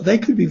well. So they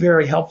could be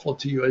very helpful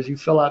to you as you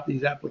fill out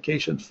these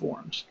application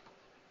forms.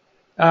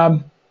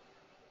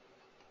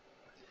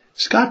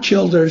 Scott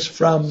Childers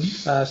from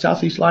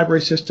Southeast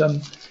Library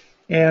System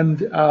and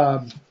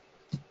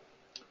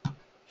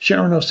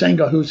Sharon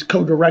Osenga, who's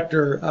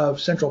co-director of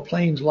Central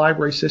Plains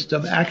Library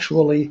System,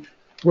 actually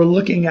were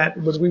looking at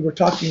what we were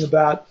talking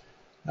about,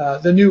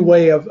 the new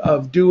way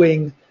of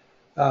doing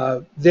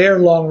their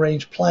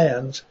long-range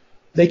plans.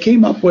 They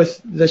came up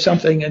with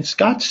something, and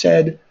Scott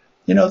said,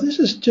 you know, this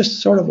is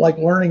just sort of like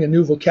learning a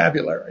new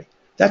vocabulary.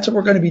 That's what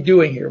we're going to be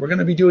doing here. We're going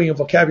to be doing a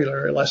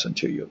vocabulary lesson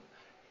to you.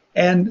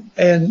 And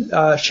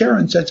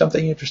Sharon said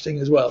something interesting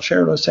as well.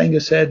 Sharon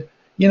Osenga said,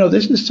 you know,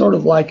 this is sort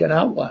of like an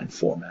outline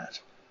format.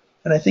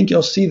 And I think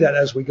you'll see that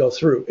as we go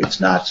through. It's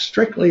not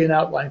strictly an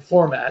outline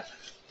format,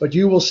 but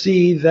you will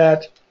see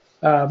that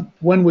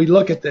when we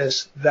look at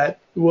this, that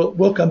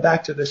we'll come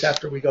back to this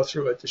after we go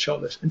through it to show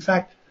this. In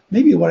fact,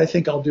 maybe what I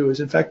think I'll do is,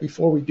 in fact,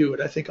 before we do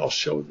it, I think I'll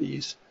show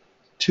these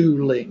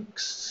two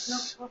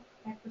links. No,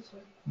 back this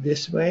way.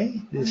 This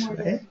way? This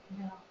way?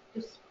 No,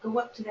 just go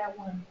up to that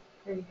one.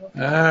 There you go.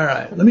 All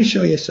right. Let me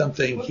show you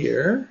something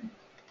here.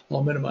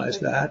 I'll minimize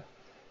that.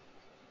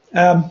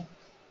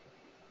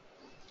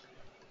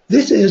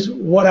 This is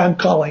what I'm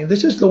calling,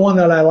 this is the one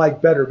that I like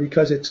better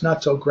because it's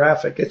not so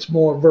graphic. It's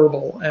more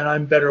verbal, and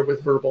I'm better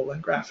with verbal than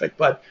graphic.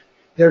 But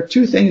there are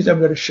two things I'm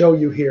going to show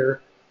you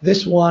here.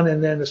 This one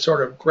and then a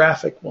sort of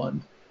graphic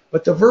one.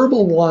 But the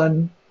verbal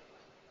one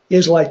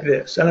is like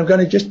this. And I'm going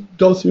to just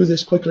go through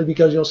this quickly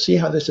because you'll see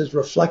how this is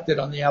reflected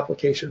on the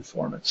application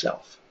form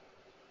itself.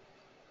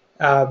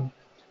 The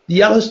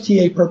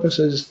LSTA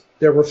purposes,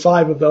 there were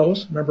 5 of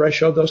those. Remember I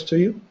showed those to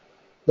you?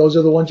 Those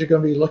are the ones you're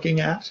going to be looking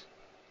at.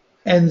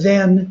 And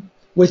then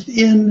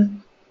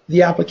within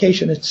the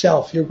application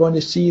itself, you're going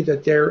to see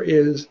that there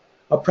is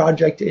a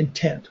project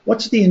intent.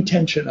 What's the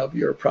intention of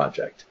your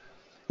project?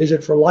 Is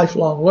it for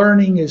lifelong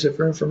learning? Is it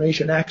for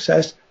information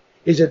access?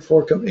 Is it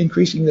for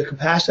increasing the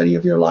capacity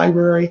of your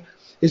library?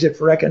 Is it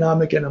for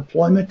economic and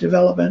employment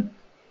development?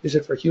 Is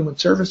it for human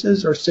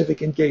services or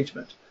civic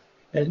engagement?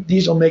 And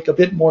these will make a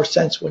bit more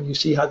sense when you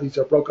see how these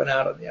are broken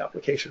out on the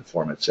application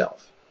form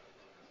itself.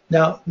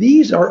 Now,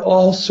 these are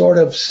all sort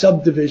of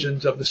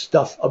subdivisions of the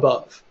stuff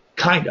above,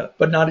 kind of,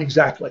 but not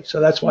exactly. So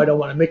that's why I don't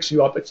want to mix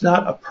you up. It's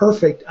not a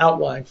perfect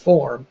outline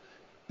form,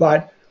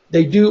 but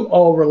they do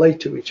all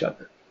relate to each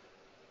other.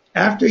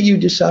 After you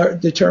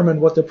determine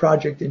what the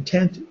project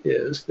intent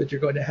is that you're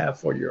going to have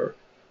for your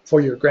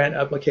grant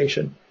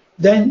application,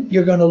 then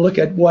you're going to look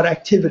at what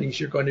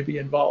activities you're going to be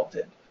involved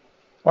in.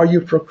 Are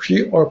you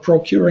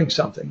procuring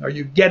something? Are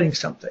you getting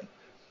something?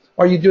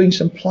 Are you doing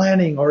some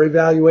planning or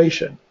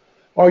evaluation?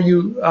 Are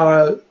you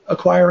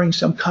acquiring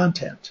some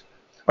content?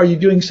 Are you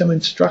doing some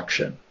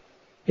instruction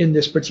in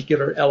this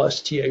particular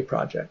LSTA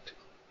project?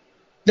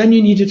 Then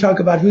you need to talk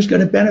about who's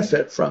going to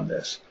benefit from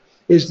this.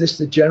 Is this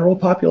the general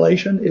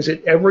population? Is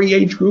it every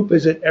age group?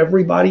 Is it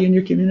everybody in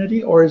your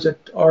community? Or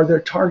are there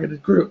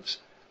targeted groups?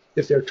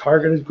 If they're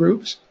targeted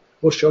groups,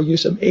 we'll show you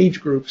some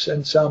age groups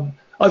and some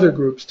other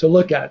groups to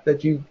look at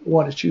that you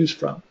want to choose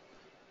from.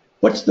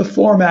 What's the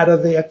format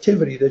of the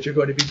activity that you're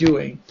going to be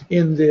doing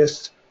in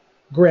this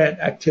grant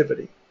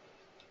activity?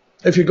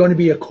 If you're going to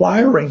be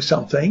acquiring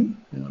something,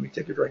 and let me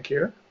take a drink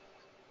here.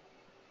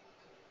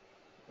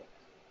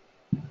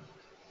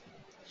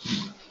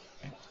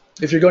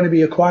 If you're going to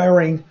be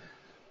acquiring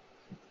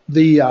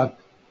come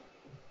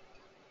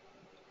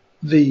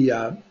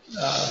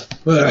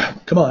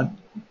on,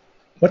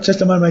 what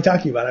system am I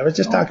talking about? I was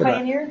just talking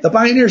Pioneer? about the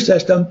Pioneer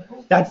system.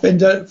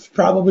 That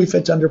probably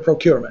fits under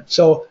procurement.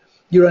 So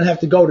you don't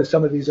have to go to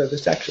some of these other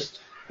sections.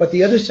 But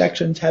the other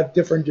sections have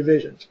different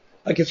divisions.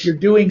 Like if you're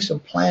doing some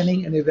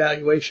planning and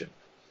evaluation,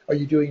 are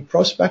you doing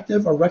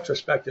prospective or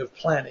retrospective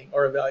planning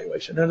or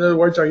evaluation? In other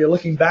words, are you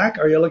looking back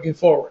or are you looking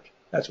forward?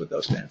 That's what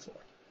those stand for.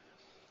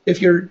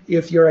 If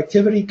your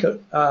activity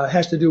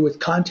has to do with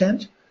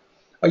content,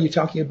 are you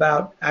talking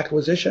about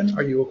acquisition?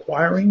 Are you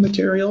acquiring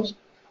materials?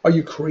 Are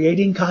you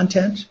creating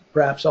content,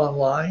 perhaps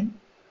online?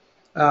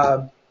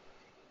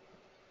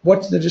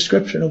 What's the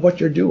description of what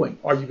you're doing?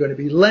 Are you going to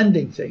be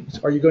lending things?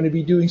 Are you going to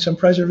be doing some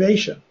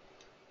preservation?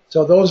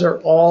 So those are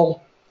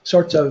all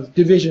sorts of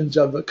divisions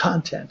of the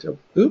content.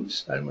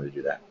 Oops, I didn't want to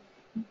do that.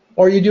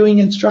 Or are you doing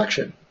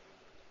instruction?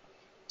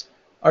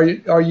 Are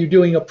you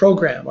doing a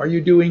program? Are you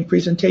doing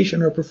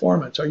presentation or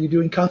performance? Are you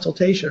doing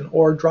consultation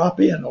or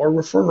drop-in or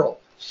referral?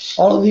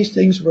 All of these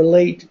things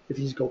relate, if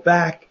you go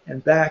back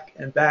and back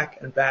and back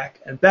and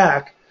back and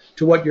back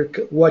to what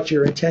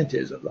your intent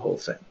is of the whole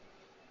thing.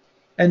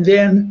 And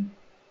then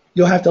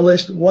you'll have to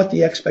list what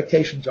the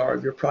expectations are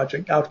of your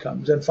project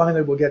outcomes. And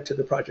finally, we'll get to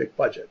the project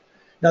budget.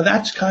 Now,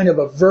 that's kind of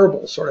a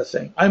verbal sort of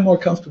thing. I'm more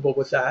comfortable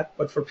with that,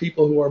 but for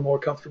people who are more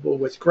comfortable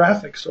with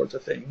graphic sorts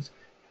of things,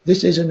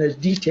 this isn't as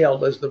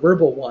detailed as the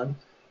verbal one,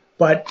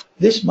 but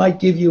this might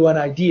give you an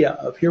idea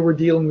of, here we're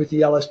dealing with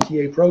the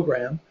LSTA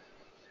program.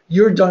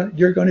 You're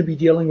going to be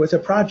dealing with a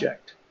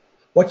project.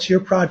 What's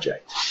your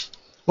project?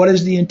 What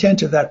is the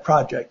intent of that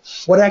project?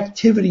 What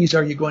activities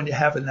are you going to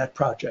have in that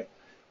project?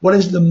 What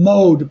is the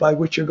mode by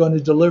which you're going to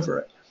deliver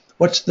it?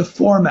 What's the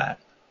format?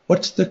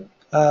 What's the,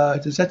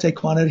 does that say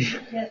quantity?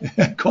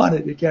 Yes.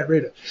 Quantity, you can't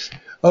read it.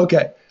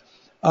 Okay.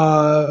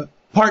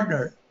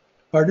 Partners?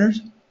 Partner.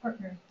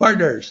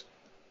 Partners.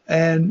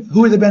 And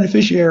who are the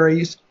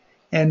beneficiaries?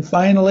 And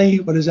finally,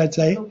 what does that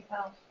say?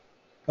 Locale.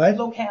 What?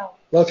 Locale.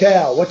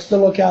 Locale. What's the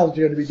locale that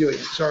you're going to be doing?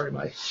 Sorry,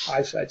 my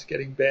eyesight's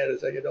getting bad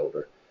as I get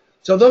older.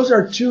 So those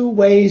are two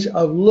ways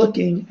of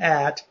looking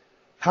at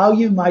how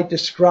you might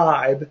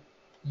describe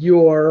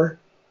your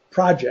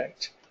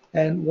project.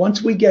 And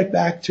once we get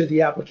back to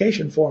the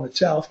application form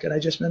itself, can I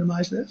just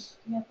minimize this?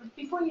 Yeah, but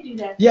before you do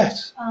that,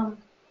 Yes.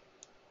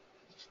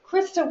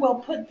 Krista will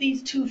put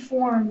these two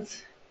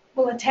forms,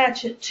 will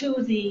attach it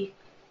to the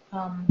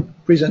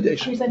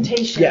Presentation.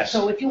 Yes.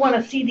 So if you want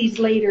to see these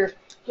later,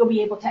 you'll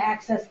be able to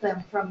access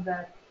them from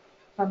the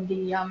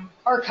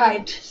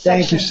archived section.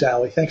 Thank you,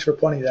 Sally. Thanks for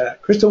pointing that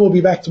out. Krista will be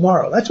back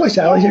tomorrow. That's why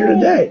Sally's here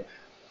today.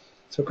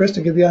 So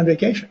Krista could be on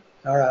vacation.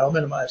 All right, I'll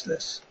minimize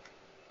this.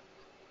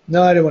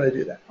 No, I didn't want to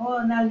do that.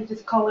 Oh, now you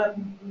just call up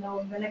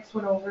the next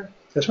one over.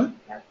 This one?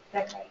 That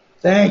guy.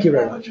 Thank you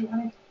very much.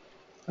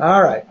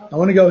 All right, I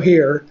want to go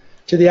here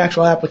to the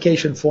actual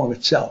application form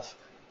itself.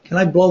 Can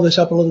I blow this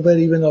up a little bit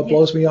even though it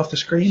blows me off the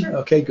screen? Sure.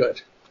 Okay,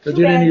 good. Because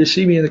you didn't need to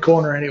see me in the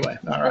corner anyway.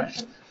 All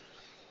right.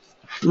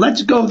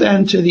 Let's go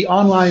then to the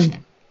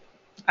online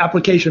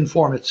application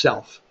form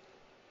itself.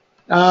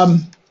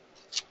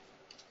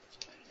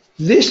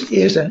 This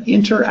is an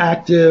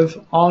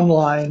interactive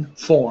online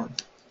form.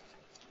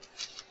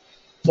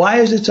 Why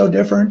is it so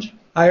different?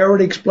 I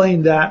already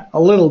explained that a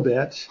little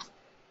bit.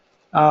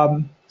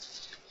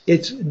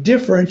 It's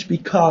different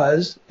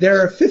because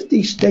there are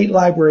 50 state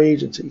library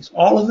agencies.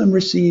 All of them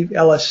receive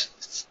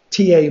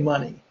LSTA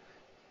money.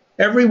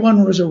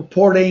 Everyone was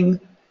reporting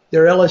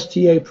their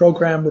LSTA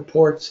program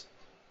reports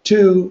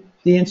to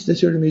the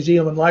Institute of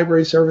Museum and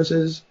Library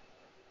Services,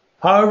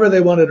 however they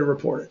wanted to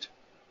report it.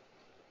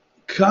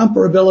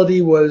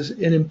 Comparability was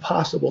an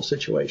impossible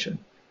situation.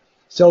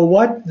 So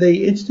what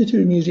the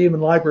Institute of Museum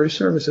and Library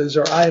Services,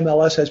 or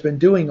IMLS, has been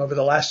doing over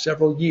the last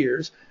several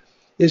years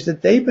is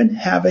that they've been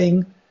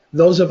having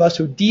those of us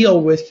who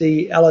deal with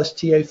the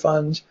LSTA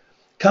funds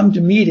come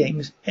to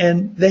meetings,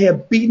 and they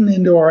have beaten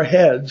into our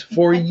heads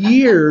for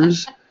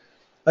years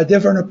a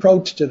different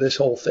approach to this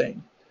whole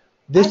thing.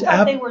 I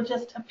thought they were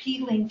just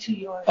appealing to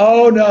your...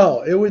 Oh,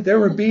 no. There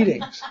were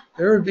beatings.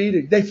 There were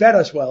beatings. They fed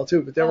us well,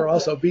 too, but there were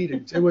also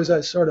beatings. It was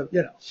a sort of,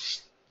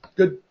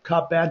 good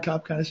cop, bad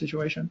cop kind of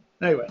situation.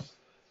 Anyway,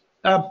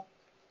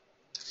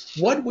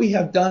 what we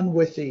have done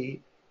with the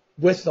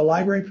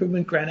Library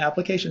Improvement Grant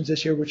applications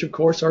this year, which, of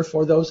course, are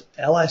for those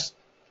LSTA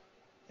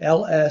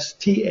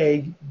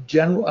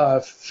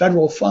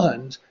federal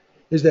funds,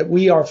 is that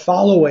we are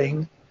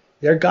following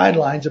their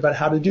guidelines about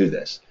how to do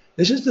this.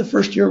 This is the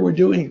first year we're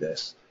doing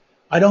this.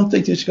 I don't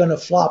think it's going to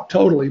flop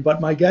totally,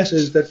 but my guess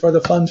is that for the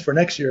funds for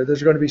next year,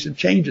 there's going to be some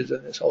changes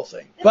in this whole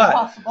thing. It's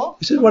possible.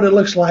 This is what it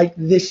looks like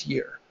this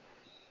year.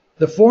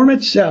 The form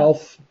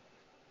itself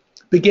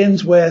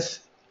begins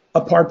with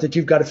a part that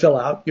you've got to fill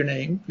out: your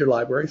name, your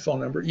library, phone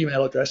number,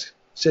 email address,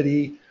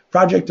 city,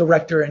 project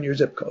director, and your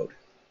zip code.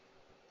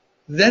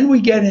 Then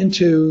we get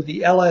into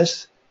the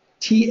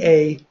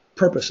LSTA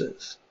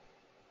purposes.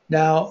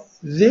 Now,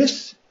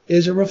 this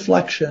is a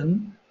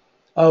reflection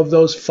of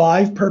those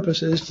 5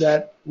 purposes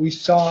that we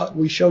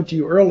showed to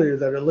you earlier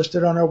that are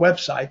listed on our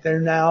website. They're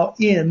now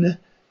in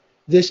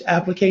this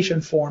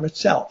application form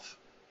itself.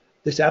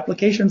 This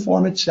application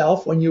form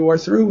itself, when you are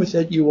through with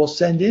it, you will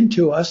send in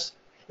to us.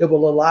 It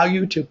will allow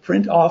you to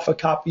print off a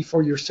copy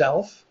for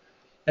yourself,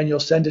 and you'll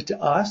send it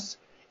to us,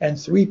 and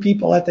 3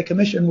 people at the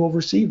commission will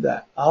receive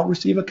that. I'll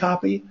receive a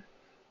copy,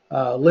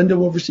 Linda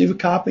will receive a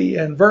copy,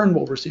 and Vern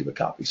will receive a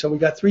copy. So we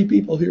got 3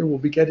 people here who will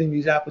be getting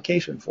these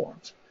application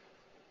forms.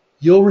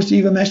 You'll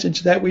receive a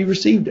message that we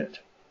received it.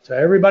 So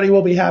everybody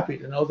will be happy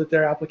to know that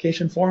their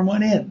application form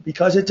went in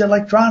because it's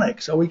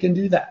electronic, so we can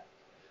do that.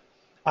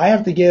 I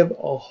have to give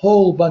a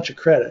whole bunch of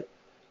credit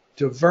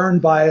to Vern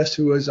Bias,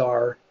 who is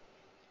our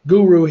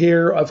guru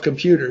here of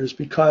computers,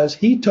 because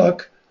he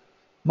took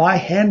my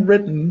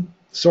handwritten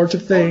sorts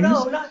of things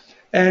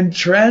and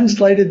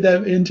translated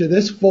them into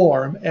this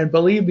form. And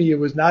believe me, it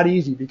was not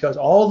easy because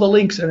all the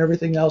links and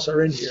everything else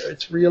are in here.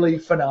 It's really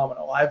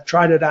phenomenal. I've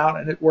tried it out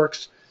and it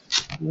works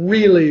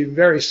really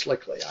very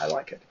slickly. I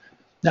like it.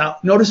 Now,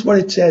 notice what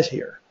it says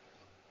here,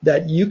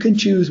 that you can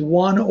choose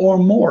one or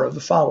more of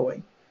the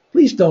following.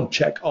 Please don't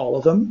check all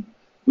of them.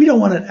 We don't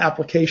want an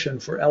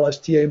application for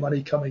LSTA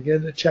money coming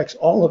in that checks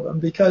all of them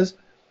because,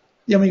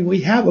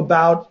 we have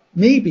about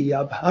maybe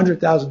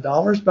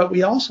 $100,000, but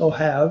we also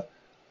have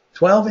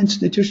 12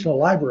 institutional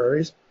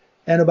libraries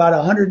and about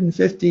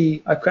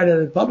 150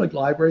 accredited public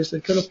libraries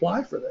that could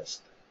apply for this.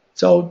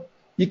 So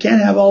you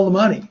can't have all the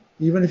money,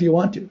 even if you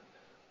want to.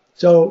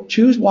 So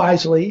choose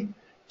wisely,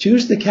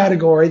 choose the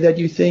category that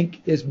you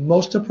think is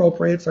most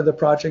appropriate for the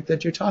project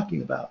that you're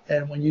talking about.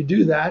 And when you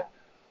do that,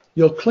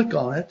 you'll click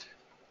on it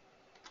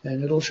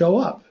and it'll show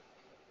up.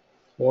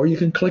 or you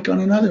can click on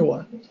another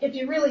one. If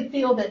you really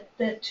feel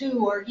that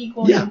two are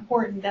equally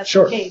important, that's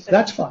sure, okay. But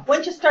that's fine.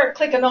 once you start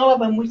clicking all of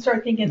them, we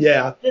start thinking,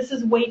 this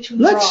is way too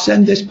Let's broad.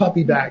 send this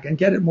puppy back and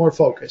get it more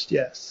focused,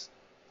 yes.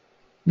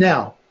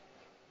 Now,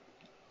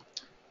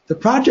 the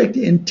project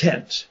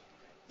intent.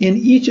 In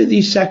each of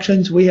these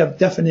sections, we have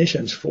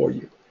definitions for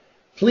you.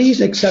 Please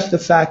accept the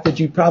fact that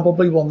you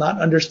probably will not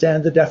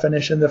understand the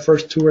definition the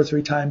first 2 or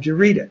 3 times you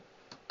read it.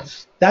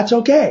 That's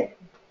okay.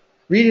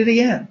 Read it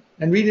again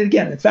and read it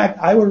again. In fact,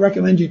 I would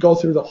recommend you go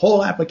through the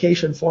whole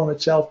application form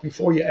itself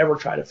before you ever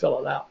try to fill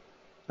it out.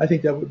 I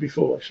think that would be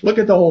foolish. Look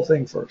at the whole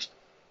thing first.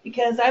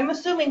 Because I'm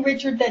assuming,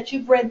 Richard, that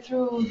you've read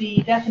through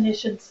the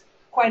definitions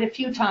quite a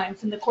few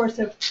times in the course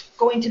of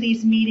going to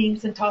these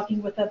meetings and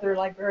talking with other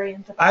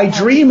librarians. I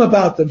dream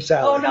about them,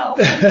 Sally. Oh,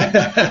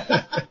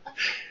 no.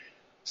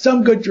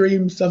 Some good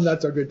dreams, some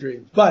not so good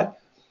dreams. But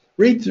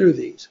read through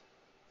these.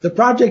 The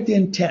project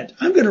intent.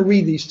 I'm going to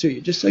read these to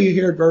you just so you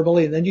hear it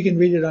verbally, and then you can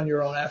read it on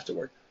your own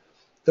afterward.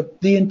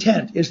 The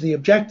intent is the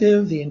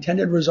objective, the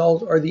intended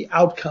result, or the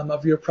outcome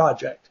of your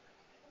project.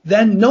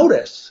 Then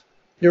notice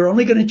you're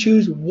only going to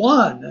choose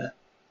one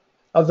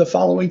of the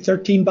following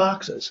 13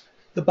 boxes.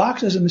 The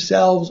boxes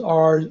themselves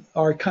are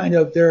kind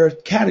of, there are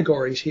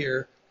categories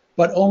here,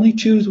 but only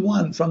choose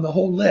one from the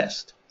whole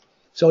list.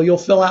 So you'll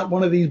fill out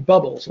one of these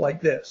bubbles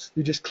like this.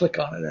 You just click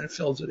on it and it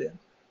fills it in.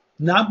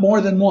 Not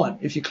more than one.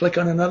 If you click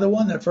on another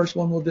one, that first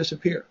one will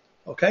disappear.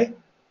 Okay?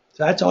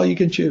 So that's all you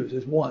can choose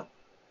is one.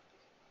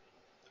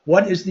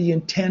 What is the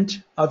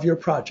intent of your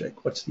project?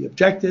 What's the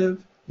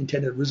objective,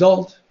 intended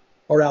result,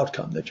 or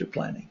outcome that you're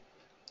planning?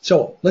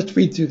 So let's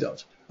read through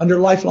those. Under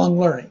lifelong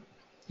learning,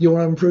 you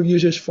want to improve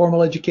users'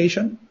 formal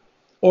education,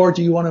 or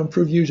do you want to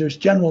improve users'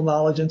 general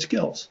knowledge and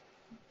skills?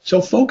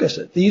 So focus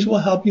it. These will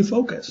help you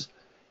focus.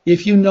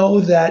 If you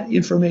know that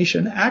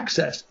information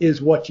access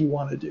is what you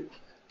want to do.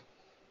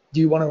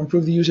 Do you want to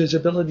improve the user's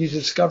ability to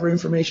discover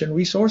information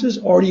resources,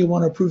 or do you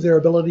want to improve their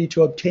ability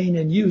to obtain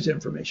and use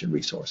information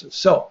resources?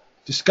 So,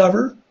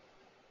 discover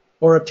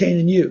or obtain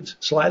and use,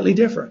 slightly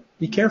different.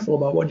 Be careful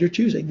about what you're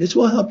choosing. This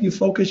will help you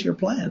focus your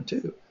plan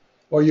too,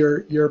 or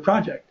your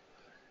project.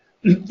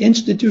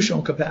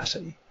 Institutional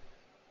capacity.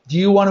 Do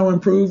you want to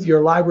improve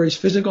your library's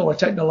physical or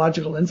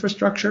technological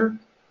infrastructure,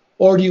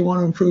 or do you want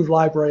to improve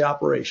library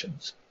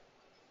operations?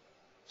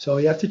 So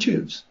you have to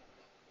choose.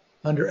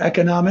 Under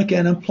economic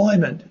and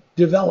employment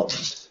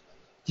development,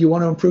 do you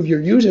want to improve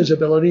your users'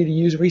 ability to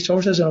use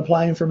resources and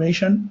apply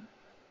information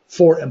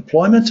for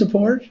employment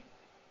support?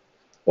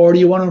 Or do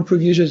you want to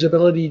improve users'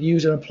 ability to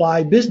use and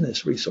apply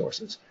business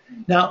resources?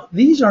 Now,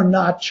 these are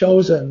not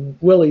chosen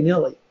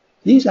willy-nilly.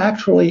 These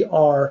actually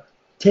are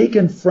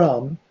taken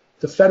from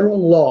the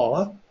federal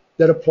law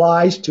that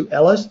applies to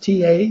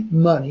LSTA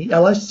money,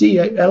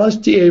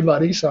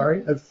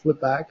 sorry, I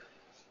flipped back,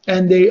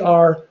 and they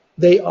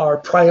are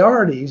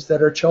priorities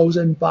that are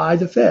chosen by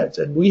the feds,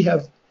 and we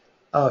have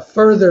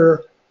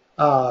further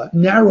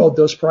narrowed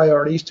those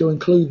priorities to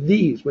include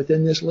these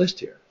within this list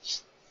here.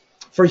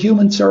 For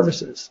human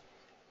services,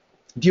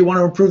 do you want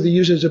to improve the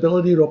user's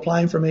ability to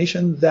apply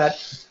information that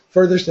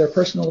furthers their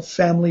personal,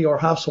 family, or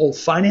household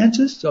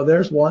finances? So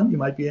there's one you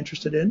might be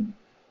interested in.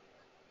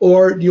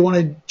 Or do you want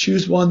to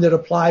choose one that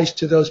applies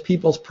to those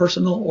people's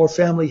personal or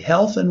family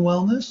health and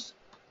wellness?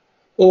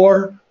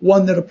 Or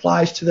one that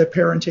applies to their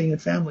parenting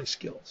and family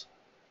skills?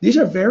 These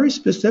are very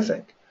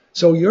specific.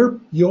 So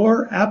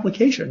your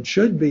application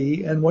should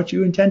be, and what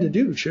you intend to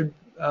do should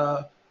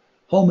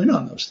home in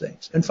on those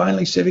things. And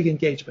finally, civic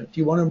engagement.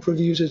 Do you want to improve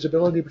the user's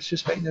ability to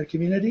participate in their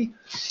community,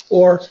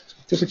 or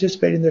to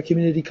participate in their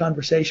community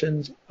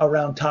conversations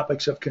around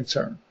topics of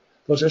concern?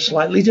 Those are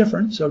slightly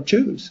different, so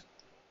choose.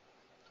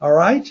 All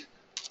right?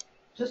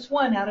 Just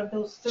one out of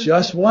those 13.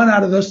 Just one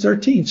out of those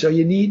 13. So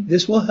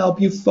this will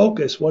help you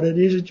focus what it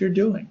is that you're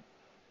doing.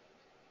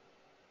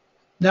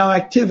 Now,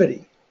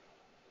 activity.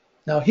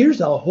 Now,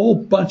 here's a whole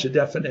bunch of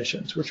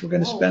definitions, which we're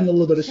going to spend a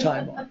little bit of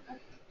time on,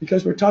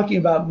 because we're talking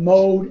about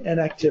mode and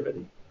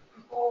activity.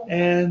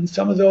 And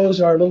some of those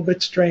are a little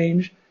bit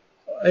strange.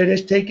 It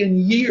has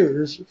taken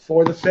years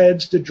for the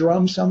feds to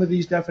drum some of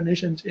these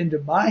definitions into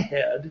my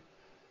head,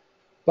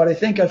 but I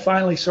think I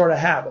finally sort of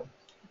have them.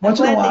 I'm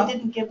glad they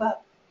didn't give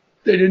up.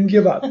 They didn't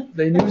give up.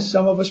 They knew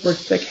some of us were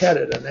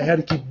thick-headed, and they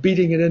had to keep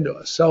beating it into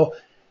us. So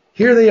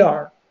here they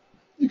are.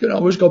 You can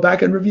always go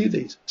back and review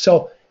these.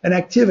 So an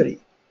activity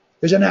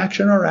is an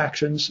action or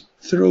actions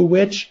through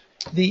which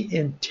the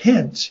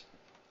intent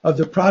of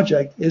the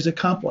project is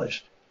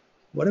accomplished.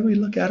 What did we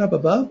look at up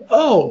above?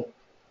 Oh,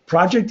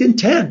 project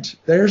intent.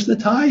 There's the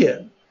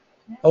tie-in.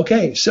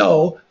 Okay,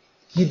 so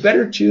you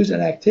better choose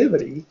an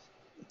activity,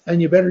 and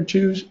you better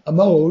choose a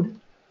mode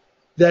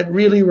that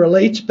really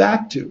relates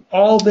back to.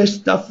 All this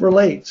stuff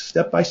relates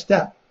step by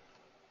step.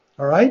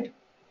 All right?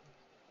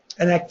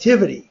 An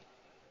activity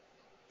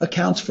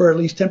accounts for at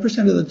least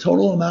 10% of the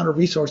total amount of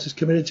resources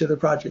committed to the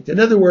project. In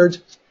other words,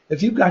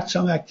 if you've got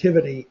some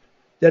activity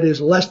that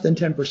is less than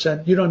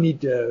 10%, you don't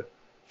need to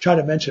try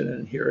to mention it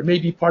in here. It may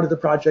be part of the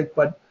project,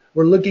 but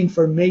we're looking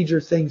for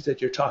major things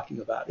that you're talking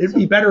about. It'd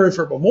be better if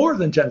it were more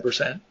than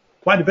 10%,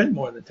 quite a bit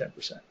more than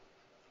 10%.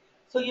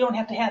 So you don't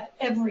have to have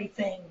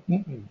everything,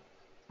 Mm-mm.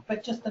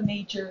 but just the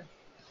major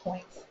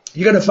points.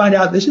 You're going to find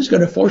out this is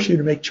going to force you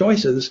to make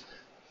choices,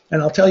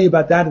 and I'll tell you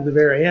about that at the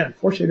very end.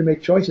 Force you to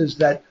make choices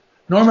that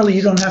normally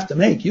you don't have to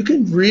make. You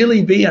can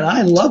really be, and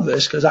I love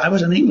this because I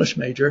was an English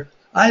major,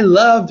 I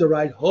love to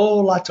write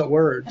whole lots of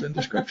words and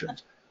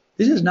descriptions.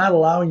 This is not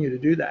allowing you to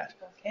do that.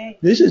 Okay.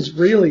 This is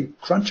really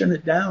crunching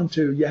it down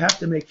to you have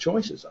to make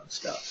choices on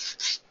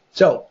stuff.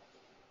 So,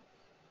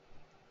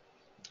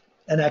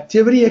 an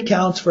activity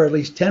accounts for at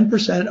least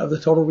 10% of the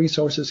total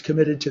resources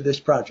committed to this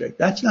project.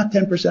 That's not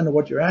 10% of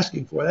what you're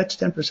asking for. That's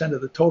 10%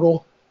 of the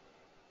total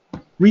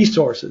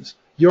resources.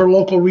 Your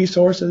local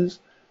resources,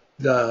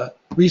 the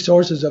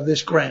resources of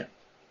this grant.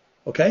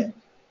 Okay?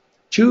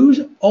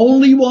 Choose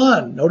only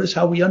one. Notice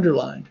how we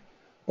underlined.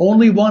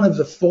 Only one of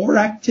the 4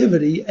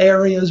 activity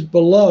areas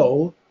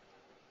below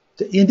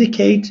to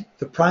indicate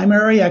the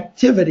primary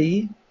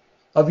activity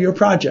of your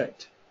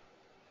project.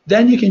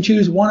 Then you can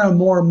choose one or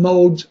more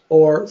modes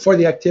or for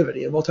the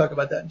activity, and we'll talk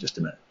about that in just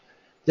a minute.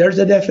 There's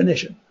a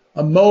definition.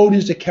 A mode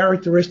is a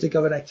characteristic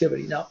of an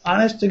activity. Now,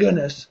 honest to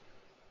goodness,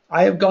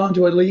 I have gone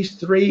to at least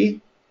 3,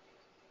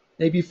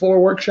 maybe 4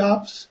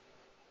 workshops,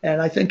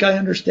 and I think I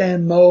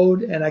understand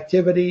mode and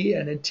activity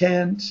and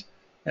intent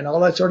and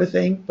all that sort of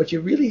thing, but you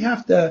really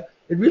have to,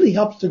 it really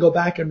helps to go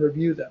back and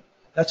review them.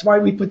 That's why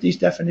we put these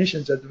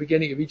definitions at the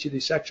beginning of each of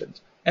these sections.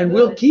 And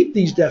we'll keep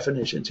these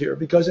definitions here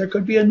because there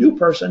could be a new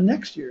person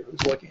next year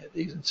who's looking at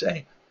these and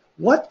saying,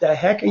 what the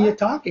heck are you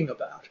talking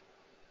about?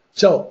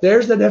 So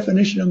there's the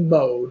definition of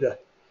mode.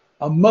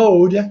 A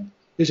mode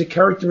is a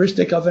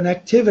characteristic of an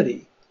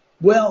activity.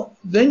 Well,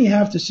 then you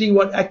have to see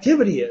what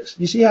activity is.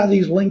 You see how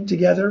these link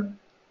together?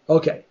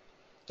 Okay.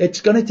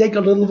 It's going to take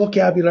a little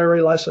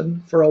vocabulary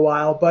lesson for a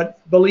while,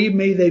 but believe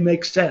me, they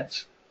make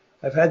sense.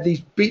 I've had these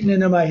beaten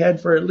into my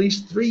head for at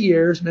least 3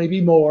 years,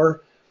 maybe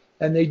more,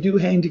 and they do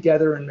hang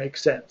together and make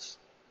sense.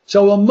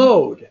 So a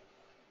mode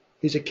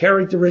is a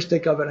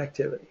characteristic of an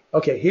activity.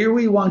 Okay, here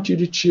we want you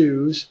to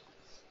choose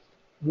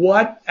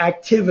what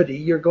activity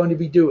you're going to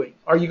be doing.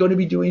 Are you going to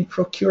be doing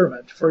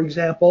procurement? For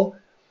example,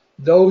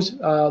 those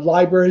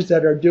libraries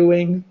that are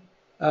doing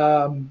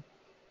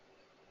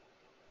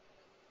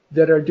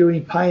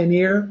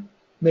Pioneer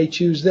may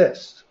choose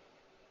this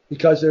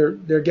because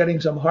they're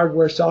getting some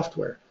hardware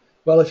software.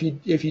 Well, if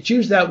you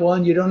choose that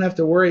one, you don't have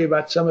to worry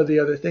about some of the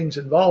other things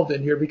involved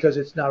in here because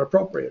it's not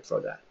appropriate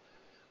for that.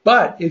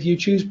 But if you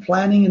choose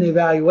planning and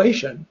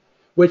evaluation,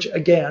 which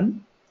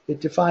again, it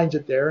defines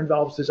it there,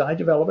 involves design,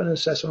 development, and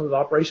assessment of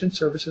operations,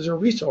 services, or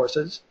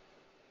resources,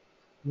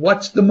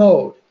 what's the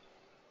mode?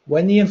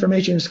 When the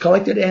information is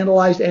collected,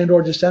 analyzed, and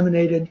or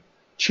disseminated,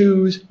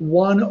 choose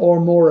one or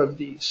more of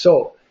these.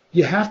 So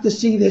you have to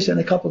see this in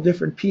a couple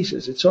different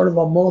pieces. It's sort of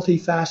a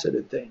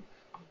multifaceted thing.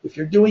 If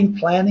you're doing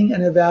planning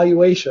and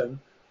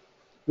evaluation,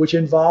 which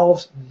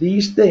involves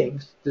these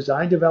things,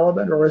 design,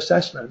 development, or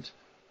assessment,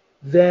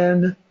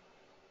 then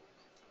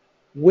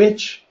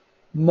which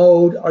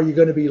mode are you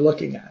going to be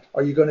looking at?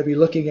 Are you going to be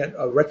looking at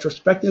a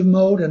retrospective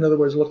mode, in other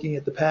words, looking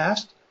at the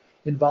past,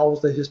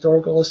 involves the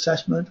historical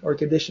assessment or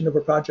condition of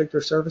a project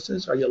or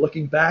services? Are you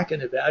looking back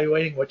and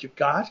evaluating what you've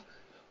got?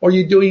 Or are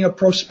you doing a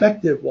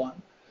prospective one?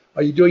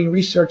 Are you doing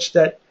research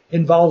that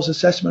involves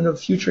assessment of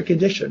future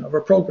condition of a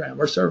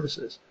program or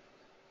services?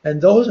 And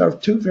those are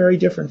 2 very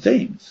different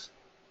things.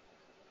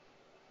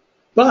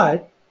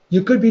 But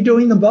you could be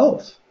doing them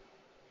both.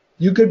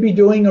 You could be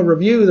doing a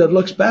review that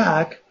looks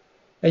back,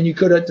 and you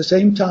could at the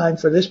same time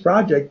for this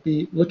project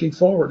be looking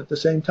forward at the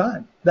same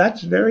time.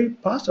 That's very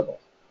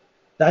possible.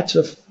 That's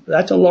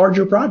a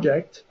larger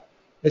project.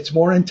 It's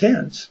more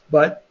intense,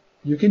 but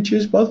you can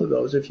choose both of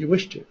those if you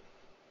wish to.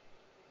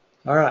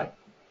 All right.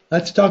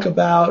 Let's talk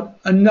about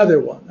another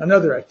one,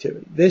 another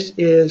activity. This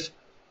is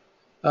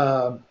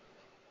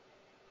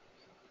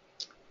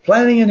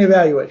planning and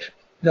evaluation.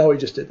 No, we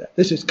just did that.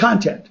 This is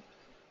content,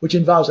 which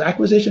involves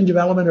acquisition,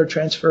 development, or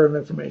transfer of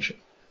information.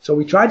 So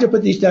we tried to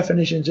put these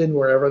definitions in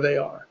wherever they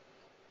are.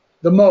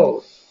 The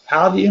mode,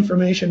 how the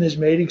information is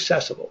made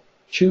accessible.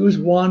 Choose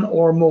one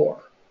or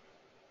more.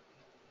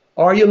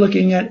 Are you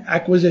looking at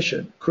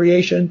acquisition,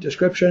 creation,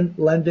 description,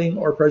 lending,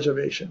 or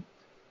preservation?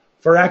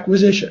 For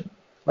acquisition,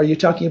 are you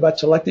talking about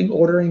selecting,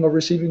 ordering, or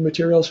receiving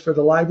materials for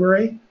the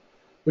library,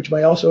 which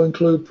may also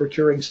include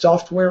procuring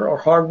software or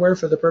hardware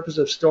for the purpose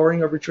of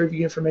storing or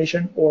retrieving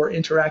information or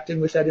interacting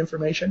with that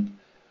information?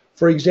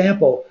 For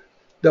example,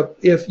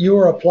 if you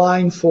are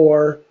applying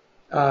for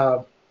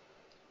a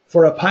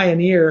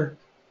Pioneer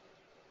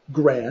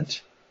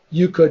grant,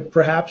 you could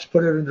perhaps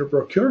put it under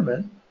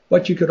procurement,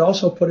 but you could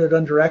also put it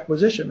under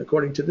acquisition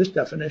according to this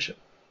definition.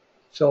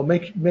 So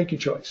make your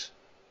choice.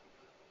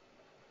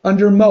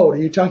 Under mode,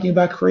 are you talking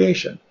about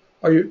creation?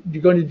 Are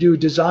you going to do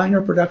design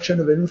or production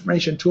of an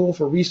information tool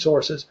for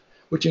resources,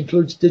 which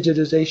includes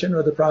digitization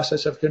or the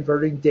process of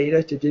converting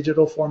data to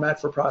digital format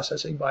for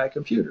processing by a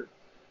computer?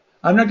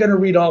 I'm not going to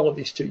read all of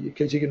these to you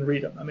because you can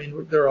read them. I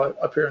mean, they're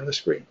up here on the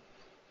screen.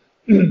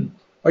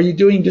 Are you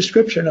doing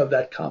description of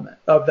that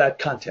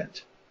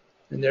content?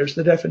 And there's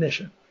the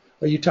definition.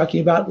 Are you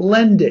talking about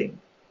lending?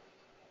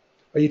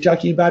 Are you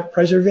talking about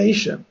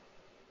preservation?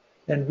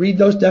 and read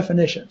those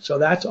definitions. So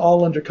that's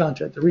all under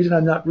content. The reason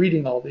I'm not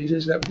reading all these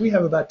is that we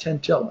have about 10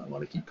 till. I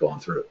want to keep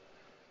going through.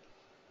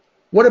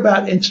 What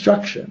about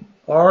instruction?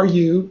 Are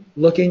you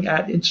looking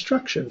at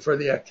instruction for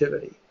the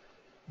activity?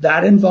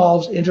 That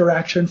involves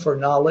interaction for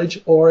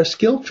knowledge or a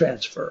skill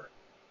transfer.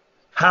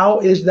 How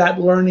is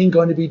that learning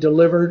going to be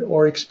delivered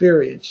or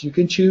experienced? You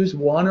can choose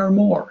one or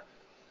more.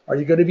 Are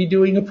you going to be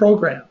doing a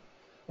program?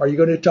 Are you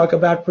going to talk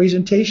about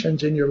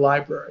presentations in your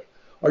library?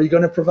 Are you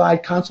going to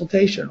provide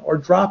consultation or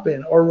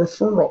drop-in or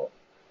referral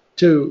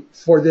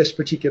for this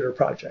particular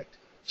project?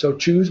 So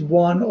choose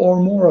one or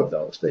more of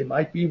those. They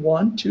might be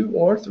 1, 2,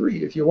 or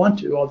 3 if you want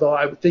to, although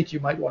I would think you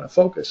might want to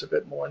focus a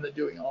bit more on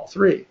doing all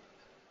 3.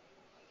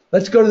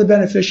 Let's go to the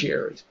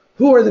beneficiaries.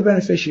 Who are the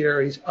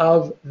beneficiaries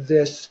of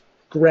this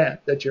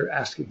grant that you're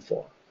asking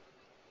for?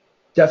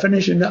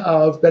 Definition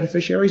of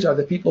beneficiaries are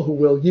the people who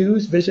will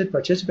use, visit,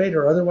 participate,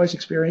 or otherwise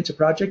experience a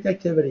project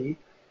activity.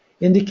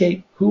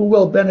 Indicate who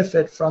will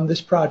benefit from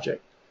this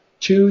project.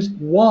 Choose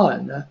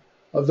one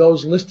of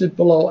those listed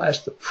below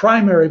as the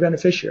primary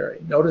beneficiary.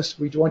 Notice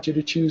we want you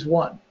to choose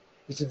one.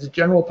 Is it the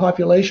general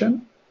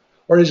population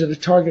or is it a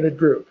targeted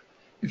group?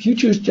 If you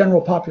choose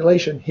general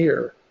population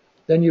here,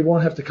 then you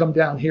won't have to come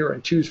down here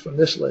and choose from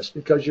this list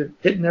because you're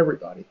hitting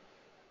everybody.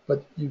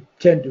 But you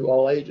can do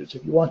all ages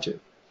if you want to.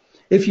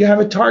 If you have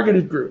a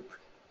targeted group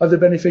of the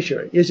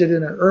beneficiary, is it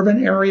in an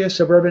urban area,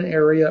 suburban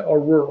area, or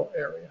rural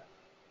area?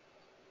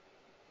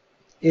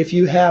 If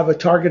you have a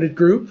targeted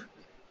group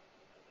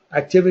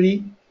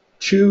activity,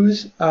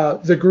 choose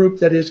the group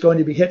that is going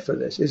to be hit for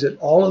this. Is it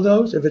all of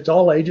those? If it's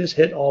all ages,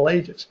 hit all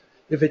ages.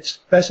 If it's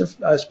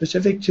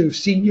specific to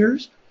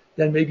seniors,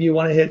 then maybe you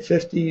want to hit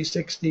 50,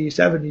 60,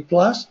 70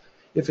 plus.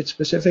 If it's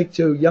specific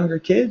to younger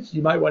kids,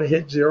 you might want to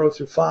hit 0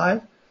 through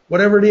 5,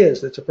 whatever it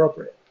is that's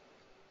appropriate.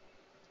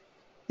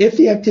 If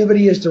the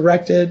activity is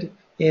directed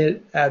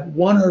at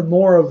one or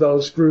more of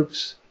those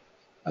groups,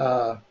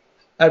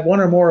 at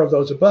one or more of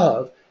those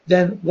above,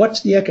 then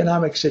what's the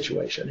economic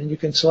situation? And you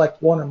can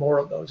select one or more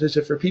of those. Is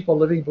it for people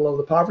living below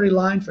the poverty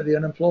line, for the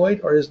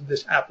unemployed, or isn't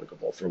this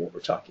applicable for what we're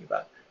talking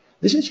about?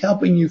 This is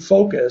helping you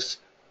focus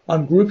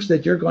on groups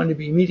that you're going to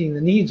be meeting the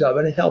needs of,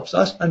 and it helps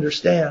us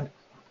understand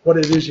what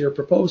it is you're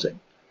proposing.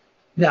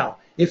 Now,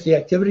 if the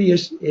activity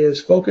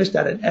is focused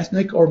at an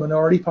ethnic or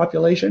minority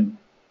population,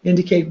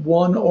 indicate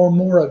one or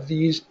more of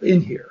these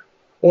in here,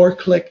 or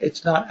click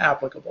it's not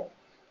applicable.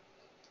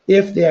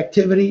 If the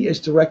activity is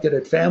directed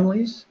at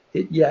families,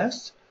 hit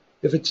yes.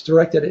 If it's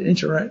directed at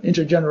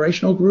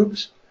intergenerational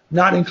groups,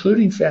 not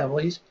including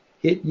families,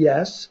 hit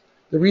yes.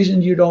 The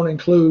reason you don't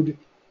include,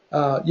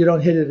 you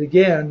don't hit it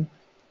again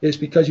is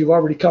because you've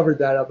already covered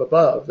that up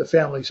above, the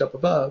families up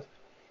above.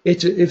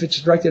 If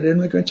it's directed at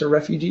immigrants or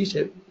refugees,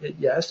 hit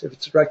yes. If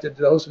it's directed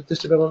to those with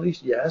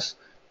disabilities, yes.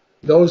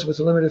 Those with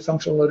limited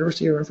functional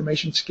literacy or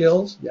information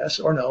skills, yes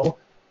or no.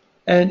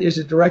 And is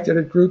it directed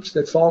at groups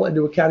that fall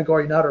into a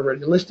category not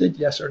already listed,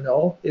 yes or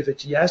no? If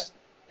it's yes,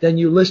 then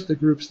you list the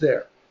groups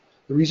there.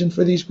 The reason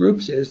for these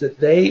groups is that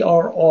they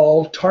are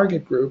all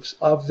target groups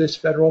of this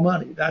federal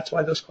money. That's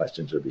why those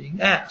questions are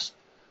being asked.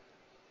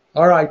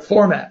 All right,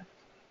 format.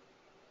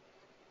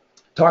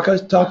 Talk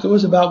to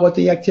us about what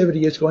the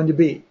activity is going to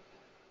be.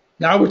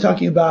 Now we're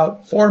talking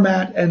about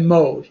format and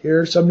mode.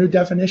 Here are some new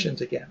definitions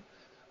again.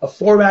 A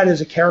format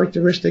is a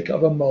characteristic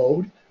of a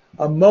mode.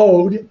 A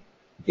mode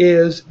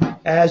is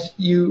as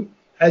you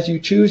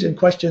choose in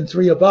question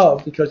 3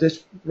 above, because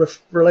this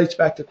relates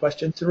back to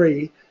question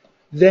 3,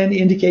 then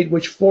indicate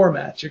which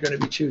formats you're going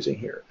to be choosing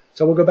here.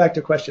 So we'll go back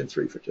to question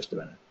 3 for just a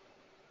minute.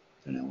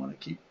 And I want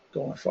to keep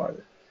going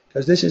farther,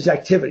 because this is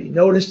activity.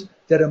 Notice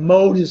that a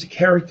mode is a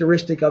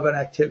characteristic of an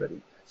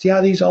activity. See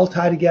how these all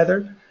tie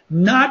together?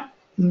 Not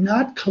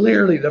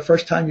clearly the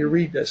first time you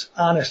read this,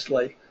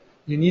 honestly.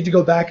 You need to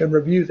go back and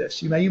review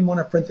this. You may even want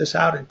to print this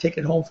out and take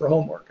it home for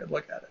homework and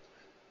look at it.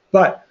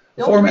 But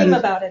don't dream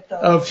about it,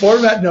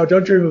 though. No,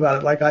 don't dream about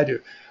it like I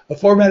do. A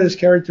format is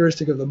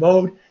characteristic of the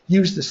mode.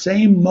 Use the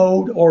same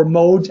mode or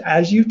modes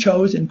as you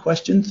chose in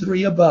question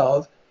 3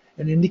 above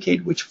and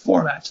indicate which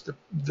formats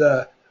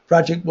the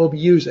project will be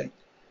using.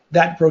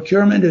 That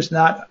procurement is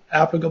not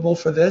applicable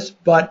for this,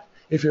 but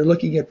if you're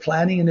looking at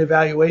planning and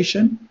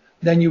evaluation,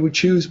 then you would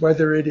choose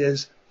whether it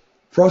is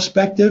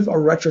prospective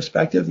or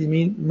retrospective.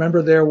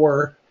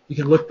 Remember you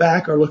can look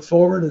back or look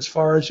forward as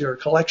far as your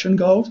collection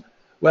goes.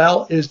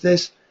 Well, is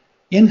this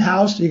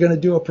in-house? You're going to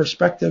do a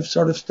prospective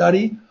sort of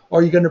study, or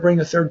are you going to bring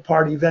a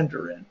third-party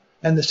vendor in?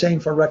 And the same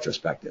for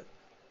retrospective.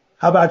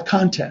 How about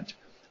content?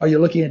 Are you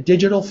looking at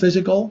digital,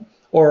 physical,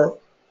 or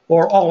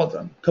all of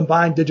them,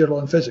 combined digital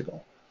and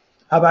physical?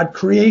 How about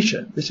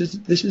creation? This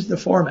is the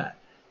format.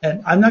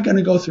 And I'm not going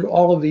to go through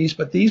all of these,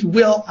 but these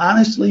will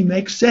honestly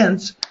make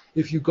sense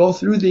if you go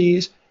through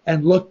these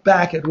and look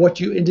back at what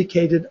you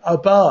indicated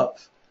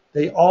above.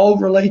 They all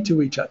relate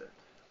to each other.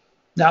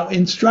 Now,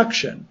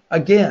 instruction,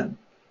 again,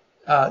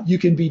 you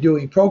can be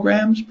doing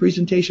programs,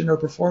 presentation or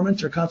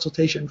performance, or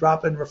consultation,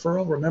 drop-in,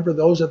 referral. Remember,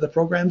 those are the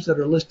programs that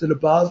are listed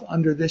above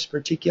under this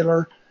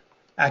particular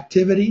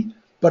activity.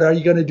 But are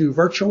you going to do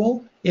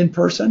virtual, in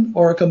person,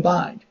 or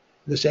combined?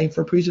 The same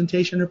for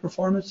presentation and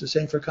performance, the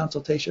same for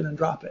consultation and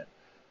drop-in.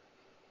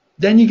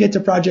 Then you get to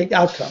project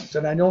outcomes.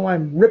 And I know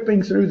I'm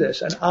ripping through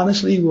this, and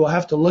honestly, we'll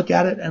have to look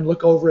at it and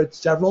look over it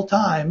several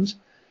times.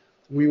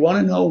 We want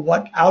to know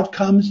what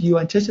outcomes you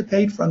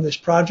anticipate from this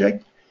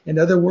project. In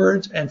other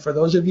words, and for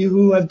those of you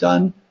who have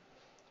done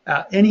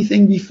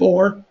anything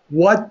before,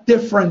 what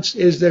difference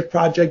is this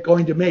project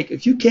going to make?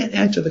 If you can't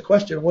answer the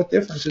question, what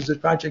difference is this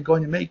project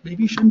going to make,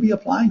 maybe you shouldn't be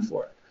applying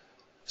for it.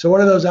 So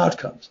what are those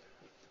outcomes?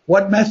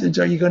 What methods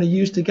are you going to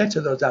use to get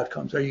to those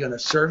outcomes? Are you going to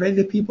survey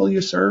the people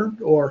you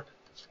served, or are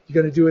you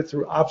going to do it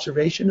through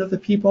observation of the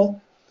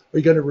people? Are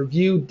you going to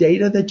review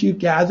data that you've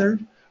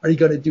gathered? Are you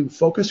going to do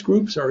focus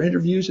groups or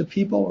interviews of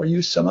people, or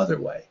use some other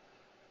way?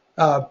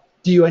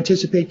 Do you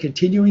anticipate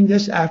continuing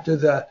this after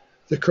the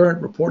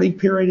current reporting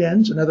period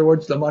ends? In other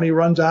words, the money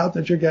runs out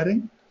that you're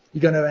getting.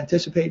 You're going to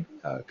anticipate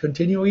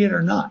continuing it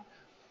or not?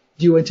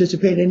 Do you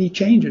anticipate any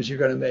changes you're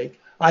going to make?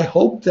 I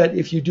hope that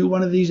if you do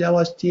one of these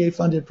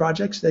LSTA-funded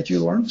projects that you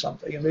learn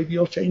something, and maybe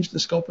you'll change the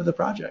scope of the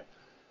project.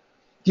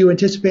 Do you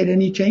anticipate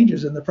any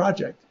changes in the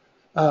project,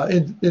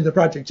 in the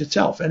project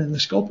itself and in the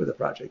scope of the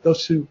project?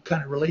 Those two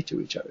kind of relate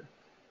to each other.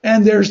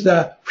 And there's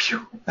the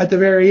whew at the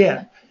very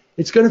end.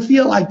 It's going to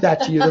feel like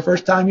that to you the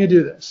first time you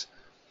do this.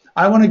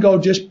 I want to go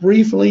just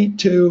briefly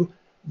to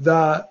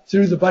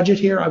through the budget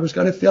here. I was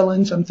going to fill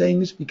in some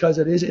things because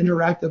it is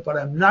interactive, but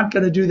I'm not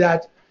going to do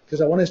that because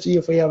I want to see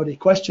if we have any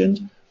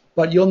questions.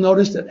 But you'll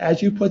notice that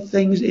as you put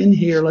things in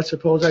here, let's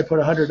suppose I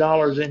put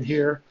 $100 in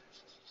here.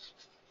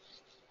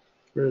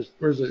 Where's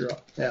the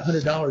yeah,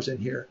 $100 in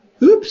here.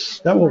 Oops,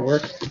 that will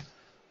work.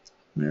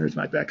 There's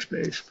my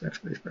backspace,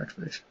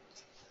 backspace.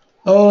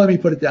 Oh, let me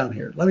put it down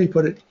here. Let me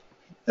put it.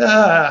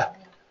 Yeah.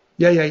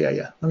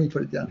 Let me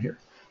put it down here.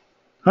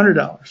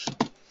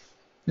 $100.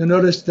 You'll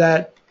notice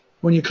that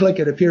when you click,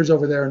 it appears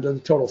over there under the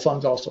total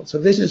funds also. So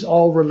this is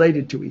all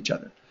related to each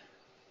other.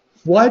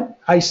 What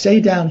I say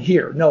down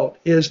here, note,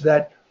 is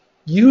that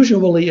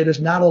usually it is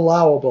not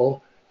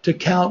allowable to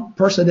count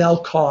personnel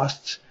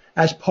costs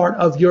as part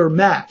of your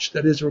match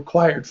that is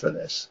required for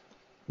this.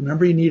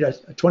 Remember, you need a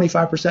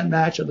 25%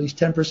 match. At least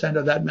 10%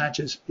 of that match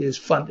is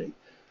funding.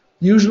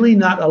 Usually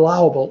not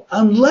allowable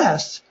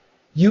unless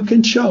you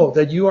can show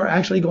that you are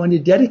actually going to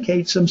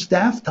dedicate some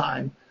staff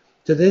time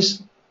to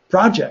this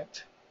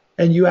project,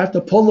 and you have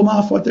to pull them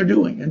off what they're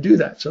doing and do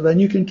that. So then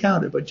you can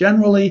count it. But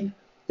generally,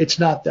 it's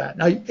not that.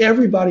 Now,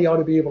 everybody ought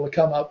to be able to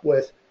come up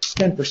with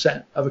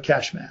 10% of a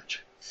cash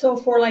match. So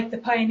for like the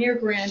Pioneer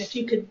grant, if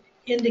you could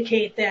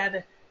indicate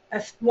that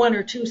one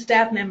or two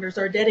staff members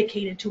are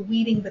dedicated to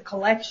weeding the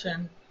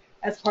collection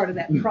as part of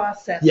that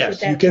process.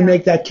 Yes, you can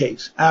make that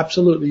case.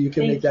 Absolutely, you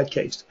can make that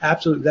case.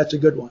 Absolutely, that's a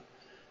good one.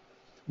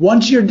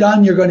 Once you're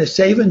done, you're going to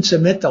save and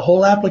submit the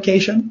whole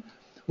application.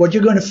 What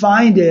you're going to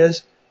find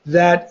is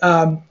that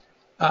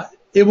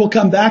it will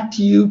come back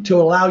to you to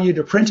allow you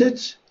to print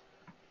it,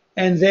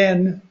 and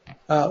then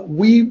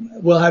we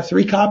will have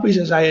 3 copies,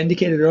 as I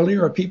indicated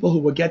earlier, of people who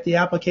will get the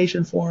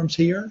application forms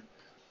here.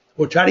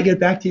 We'll try to get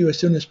back to you as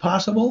soon as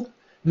possible.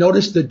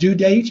 Notice the due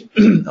date,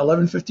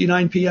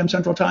 11:59 p.m.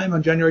 Central Time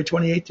on January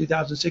 28,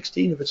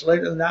 2016. If it's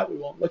later than that, we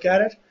won't look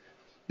at it.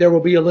 There will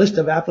be a list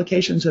of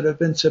applications that have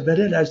been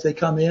submitted as they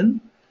come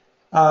in.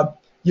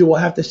 You will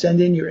have to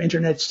send in your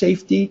Internet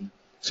Safety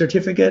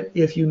Certificate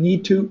if you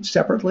need to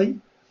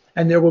separately,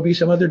 and there will be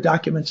some other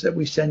documents that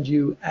we send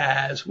you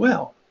as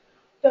well.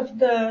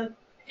 The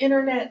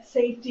Internet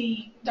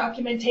Safety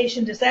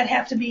documentation, does that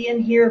have to be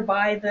in here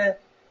by the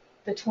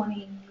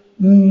 20?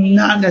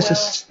 Not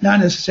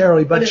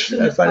necessarily, but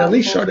at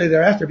least shortly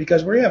thereafter,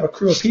 because we have a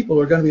crew of people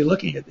who are going to be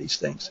looking at these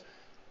things.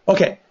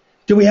 Okay.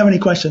 Do we have any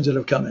questions that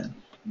have come in?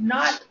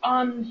 Not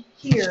on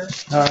here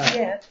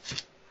yet.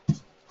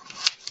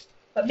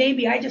 But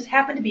maybe I just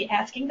happen to be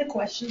asking the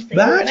questions.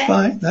 That's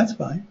fine. That's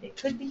fine. It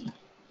could be.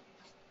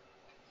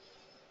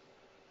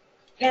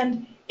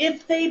 And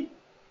if they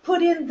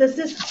put in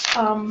this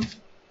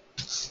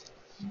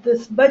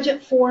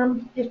budget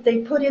form, if they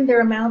put in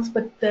their amounts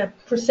but the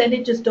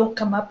percentages don't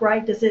come up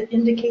right, does it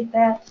indicate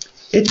that?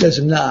 It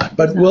does not,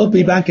 but we'll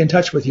be back in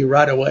touch with you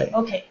right away.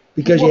 Okay.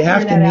 Because you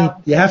have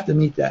to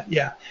meet that.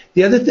 Yeah.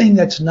 The other thing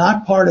that's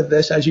not part of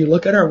this, as you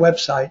look at our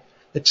website,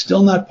 it's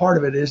still not part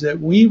of it, is that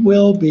we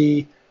will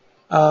be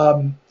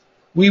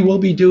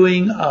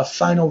doing a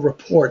final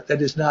report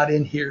that is not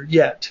in here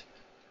yet,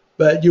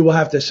 but you will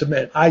have to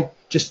submit. I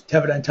just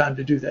haven't had time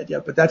to do that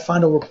yet, but that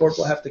final report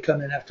will have to come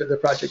in after the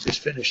project is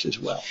finished as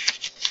well.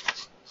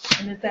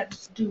 And is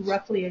that due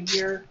roughly a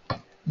year?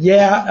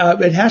 Yeah,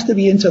 it has to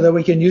be in so that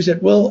we can use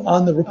it. We'll,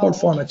 on the report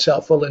form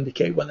itself, we'll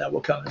indicate when that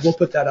will come in. We'll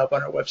put that up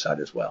on our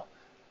website as well.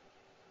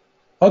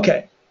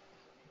 Okay.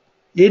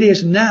 It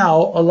is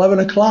now 11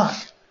 o'clock.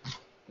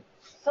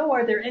 So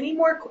are there any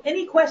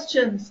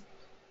questions?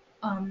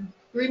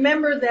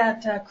 Remember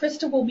that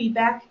Krista will be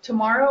back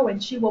tomorrow,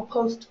 and she will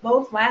post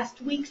both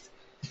last week's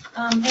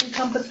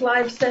NCompass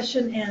Live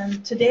session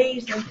and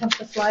today's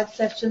NCompass Live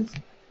sessions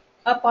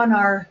up on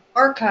our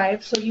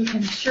archive, so you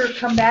can sure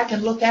come back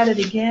and look at it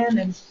again.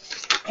 And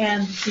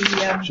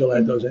the she'll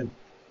add those in.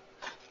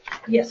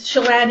 Yes,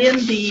 she'll add in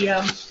the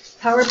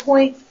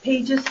PowerPoint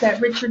pages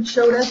that Richard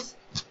showed us,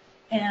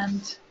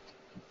 and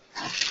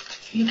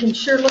you can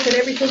sure look at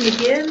everything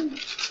again.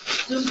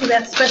 Zoom to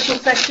that special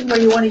section where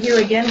you want to hear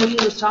again what he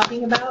was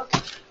talking about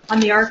on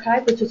the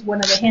archive, which is one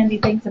of the handy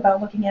things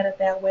about looking at it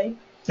that way.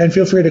 And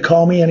feel free to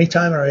call me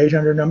anytime, our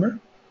 800 number.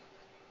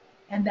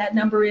 And that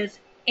number is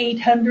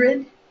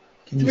 800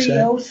 Can you say?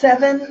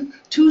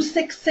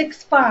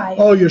 307-2665.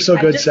 Oh, you're so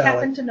good, I just Sally.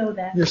 happen to know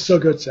that. You're so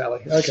good,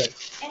 Sally. Okay.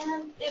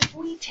 And if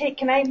we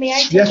take, may I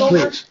take Yes, over?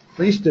 please.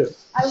 Please do.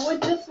 I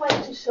would just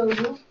like to show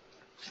you,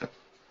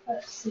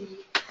 let's see,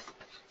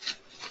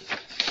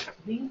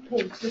 lead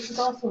page. This is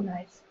also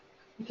nice,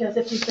 because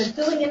if you've been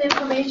filling in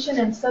information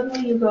and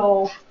suddenly you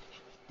go,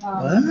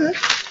 What?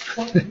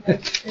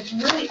 it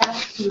really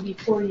asks you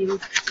before you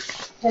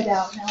head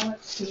out. Now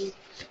let's see.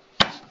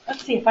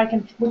 Let's see if I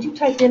can, would you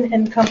type in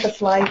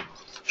NCompass Live?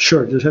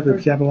 Sure. Does it have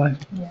to capitalize?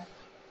 Yeah.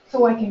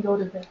 So I can go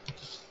to the,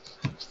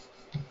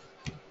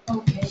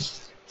 okay,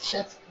 that's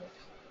good.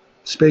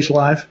 Space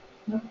Live?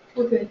 No,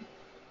 we're good.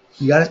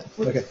 You got it?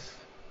 Okay.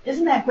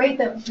 Isn't that great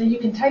that you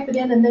can type it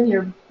in and then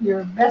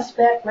your best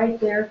bet right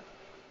there?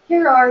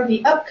 Here are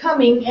the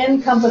upcoming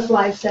NCompass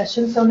Live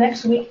sessions. So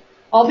next week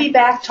I'll be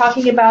back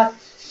talking about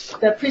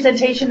the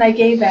presentation I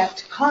gave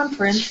at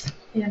conference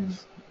in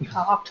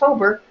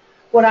October,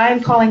 what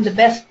I'm calling the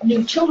best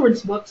new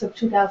children's books of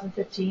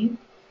 2015.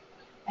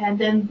 And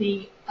then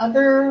the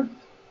other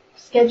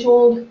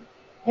scheduled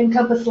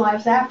NCompass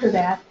Lives after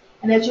that.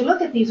 And as you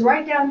look at these,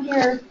 right down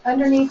here,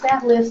 underneath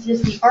that list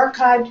is the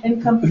archived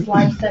NCompass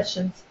Live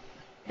sessions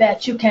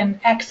that you can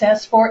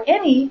access for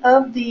any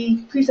of the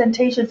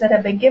presentations that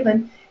have been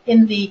given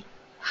in the,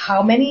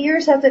 how many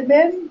years has it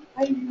been?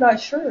 I'm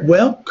not sure.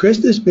 Well,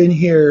 Krista's been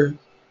here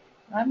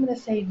I'm going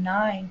to say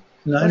 9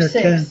 or 6.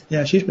 10.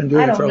 Yeah, she's been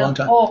doing it for a long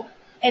time. Oh,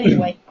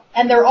 anyway,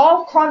 and they're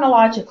all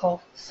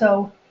chronological.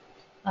 So,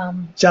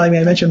 Sally,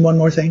 may I mention one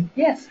more thing?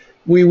 yes.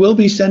 We will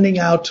be sending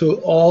out to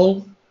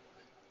all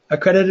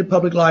accredited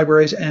public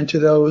libraries and to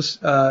those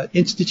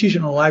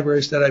institutional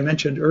libraries that I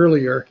mentioned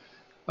earlier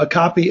a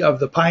copy of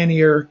the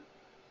Pioneer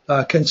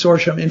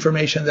Consortium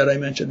information that I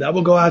mentioned. That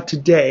will go out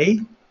today,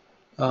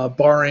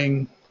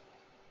 barring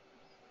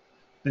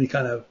any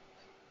kind of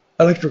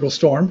electrical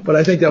storm, but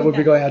I think that will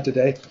be going out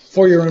today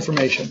for your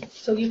information.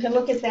 So you can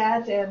look at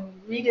that and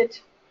read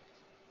it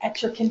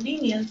at your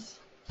convenience.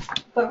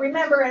 But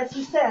remember, as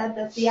he said,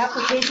 that the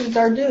applications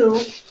are due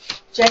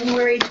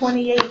January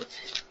 28th,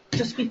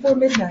 just before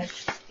midnight.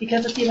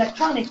 Because it's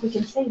electronic, we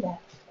can say that.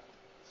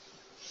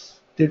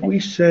 Did we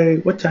say,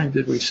 what time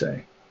did we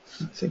say?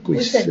 I think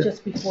we said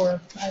just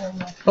before, I don't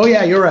know. Oh,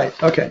 yeah, you're right.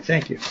 Okay,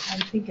 thank you. I'm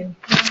thinking.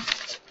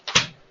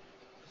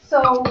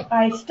 So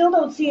I still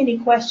don't see any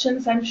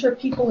questions. I'm sure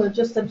people are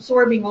just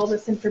absorbing all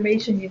this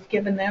information you've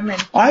given them.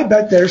 And I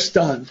bet they're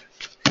stunned.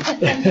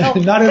 Not in a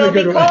good they'll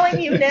be way.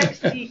 calling you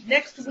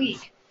next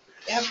week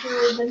after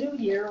the new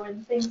year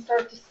when things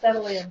start to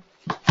settle in.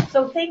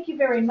 So thank you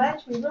very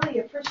much. We really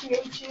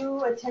appreciate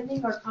you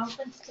attending our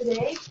conference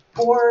today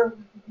or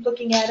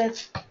looking at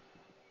it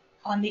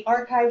on the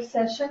archive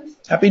sessions.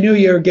 Happy New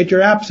Year. Get your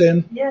apps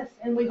in. Yes,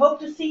 and we hope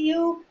to see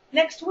you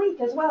next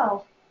week as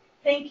well.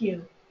 Thank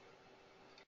you.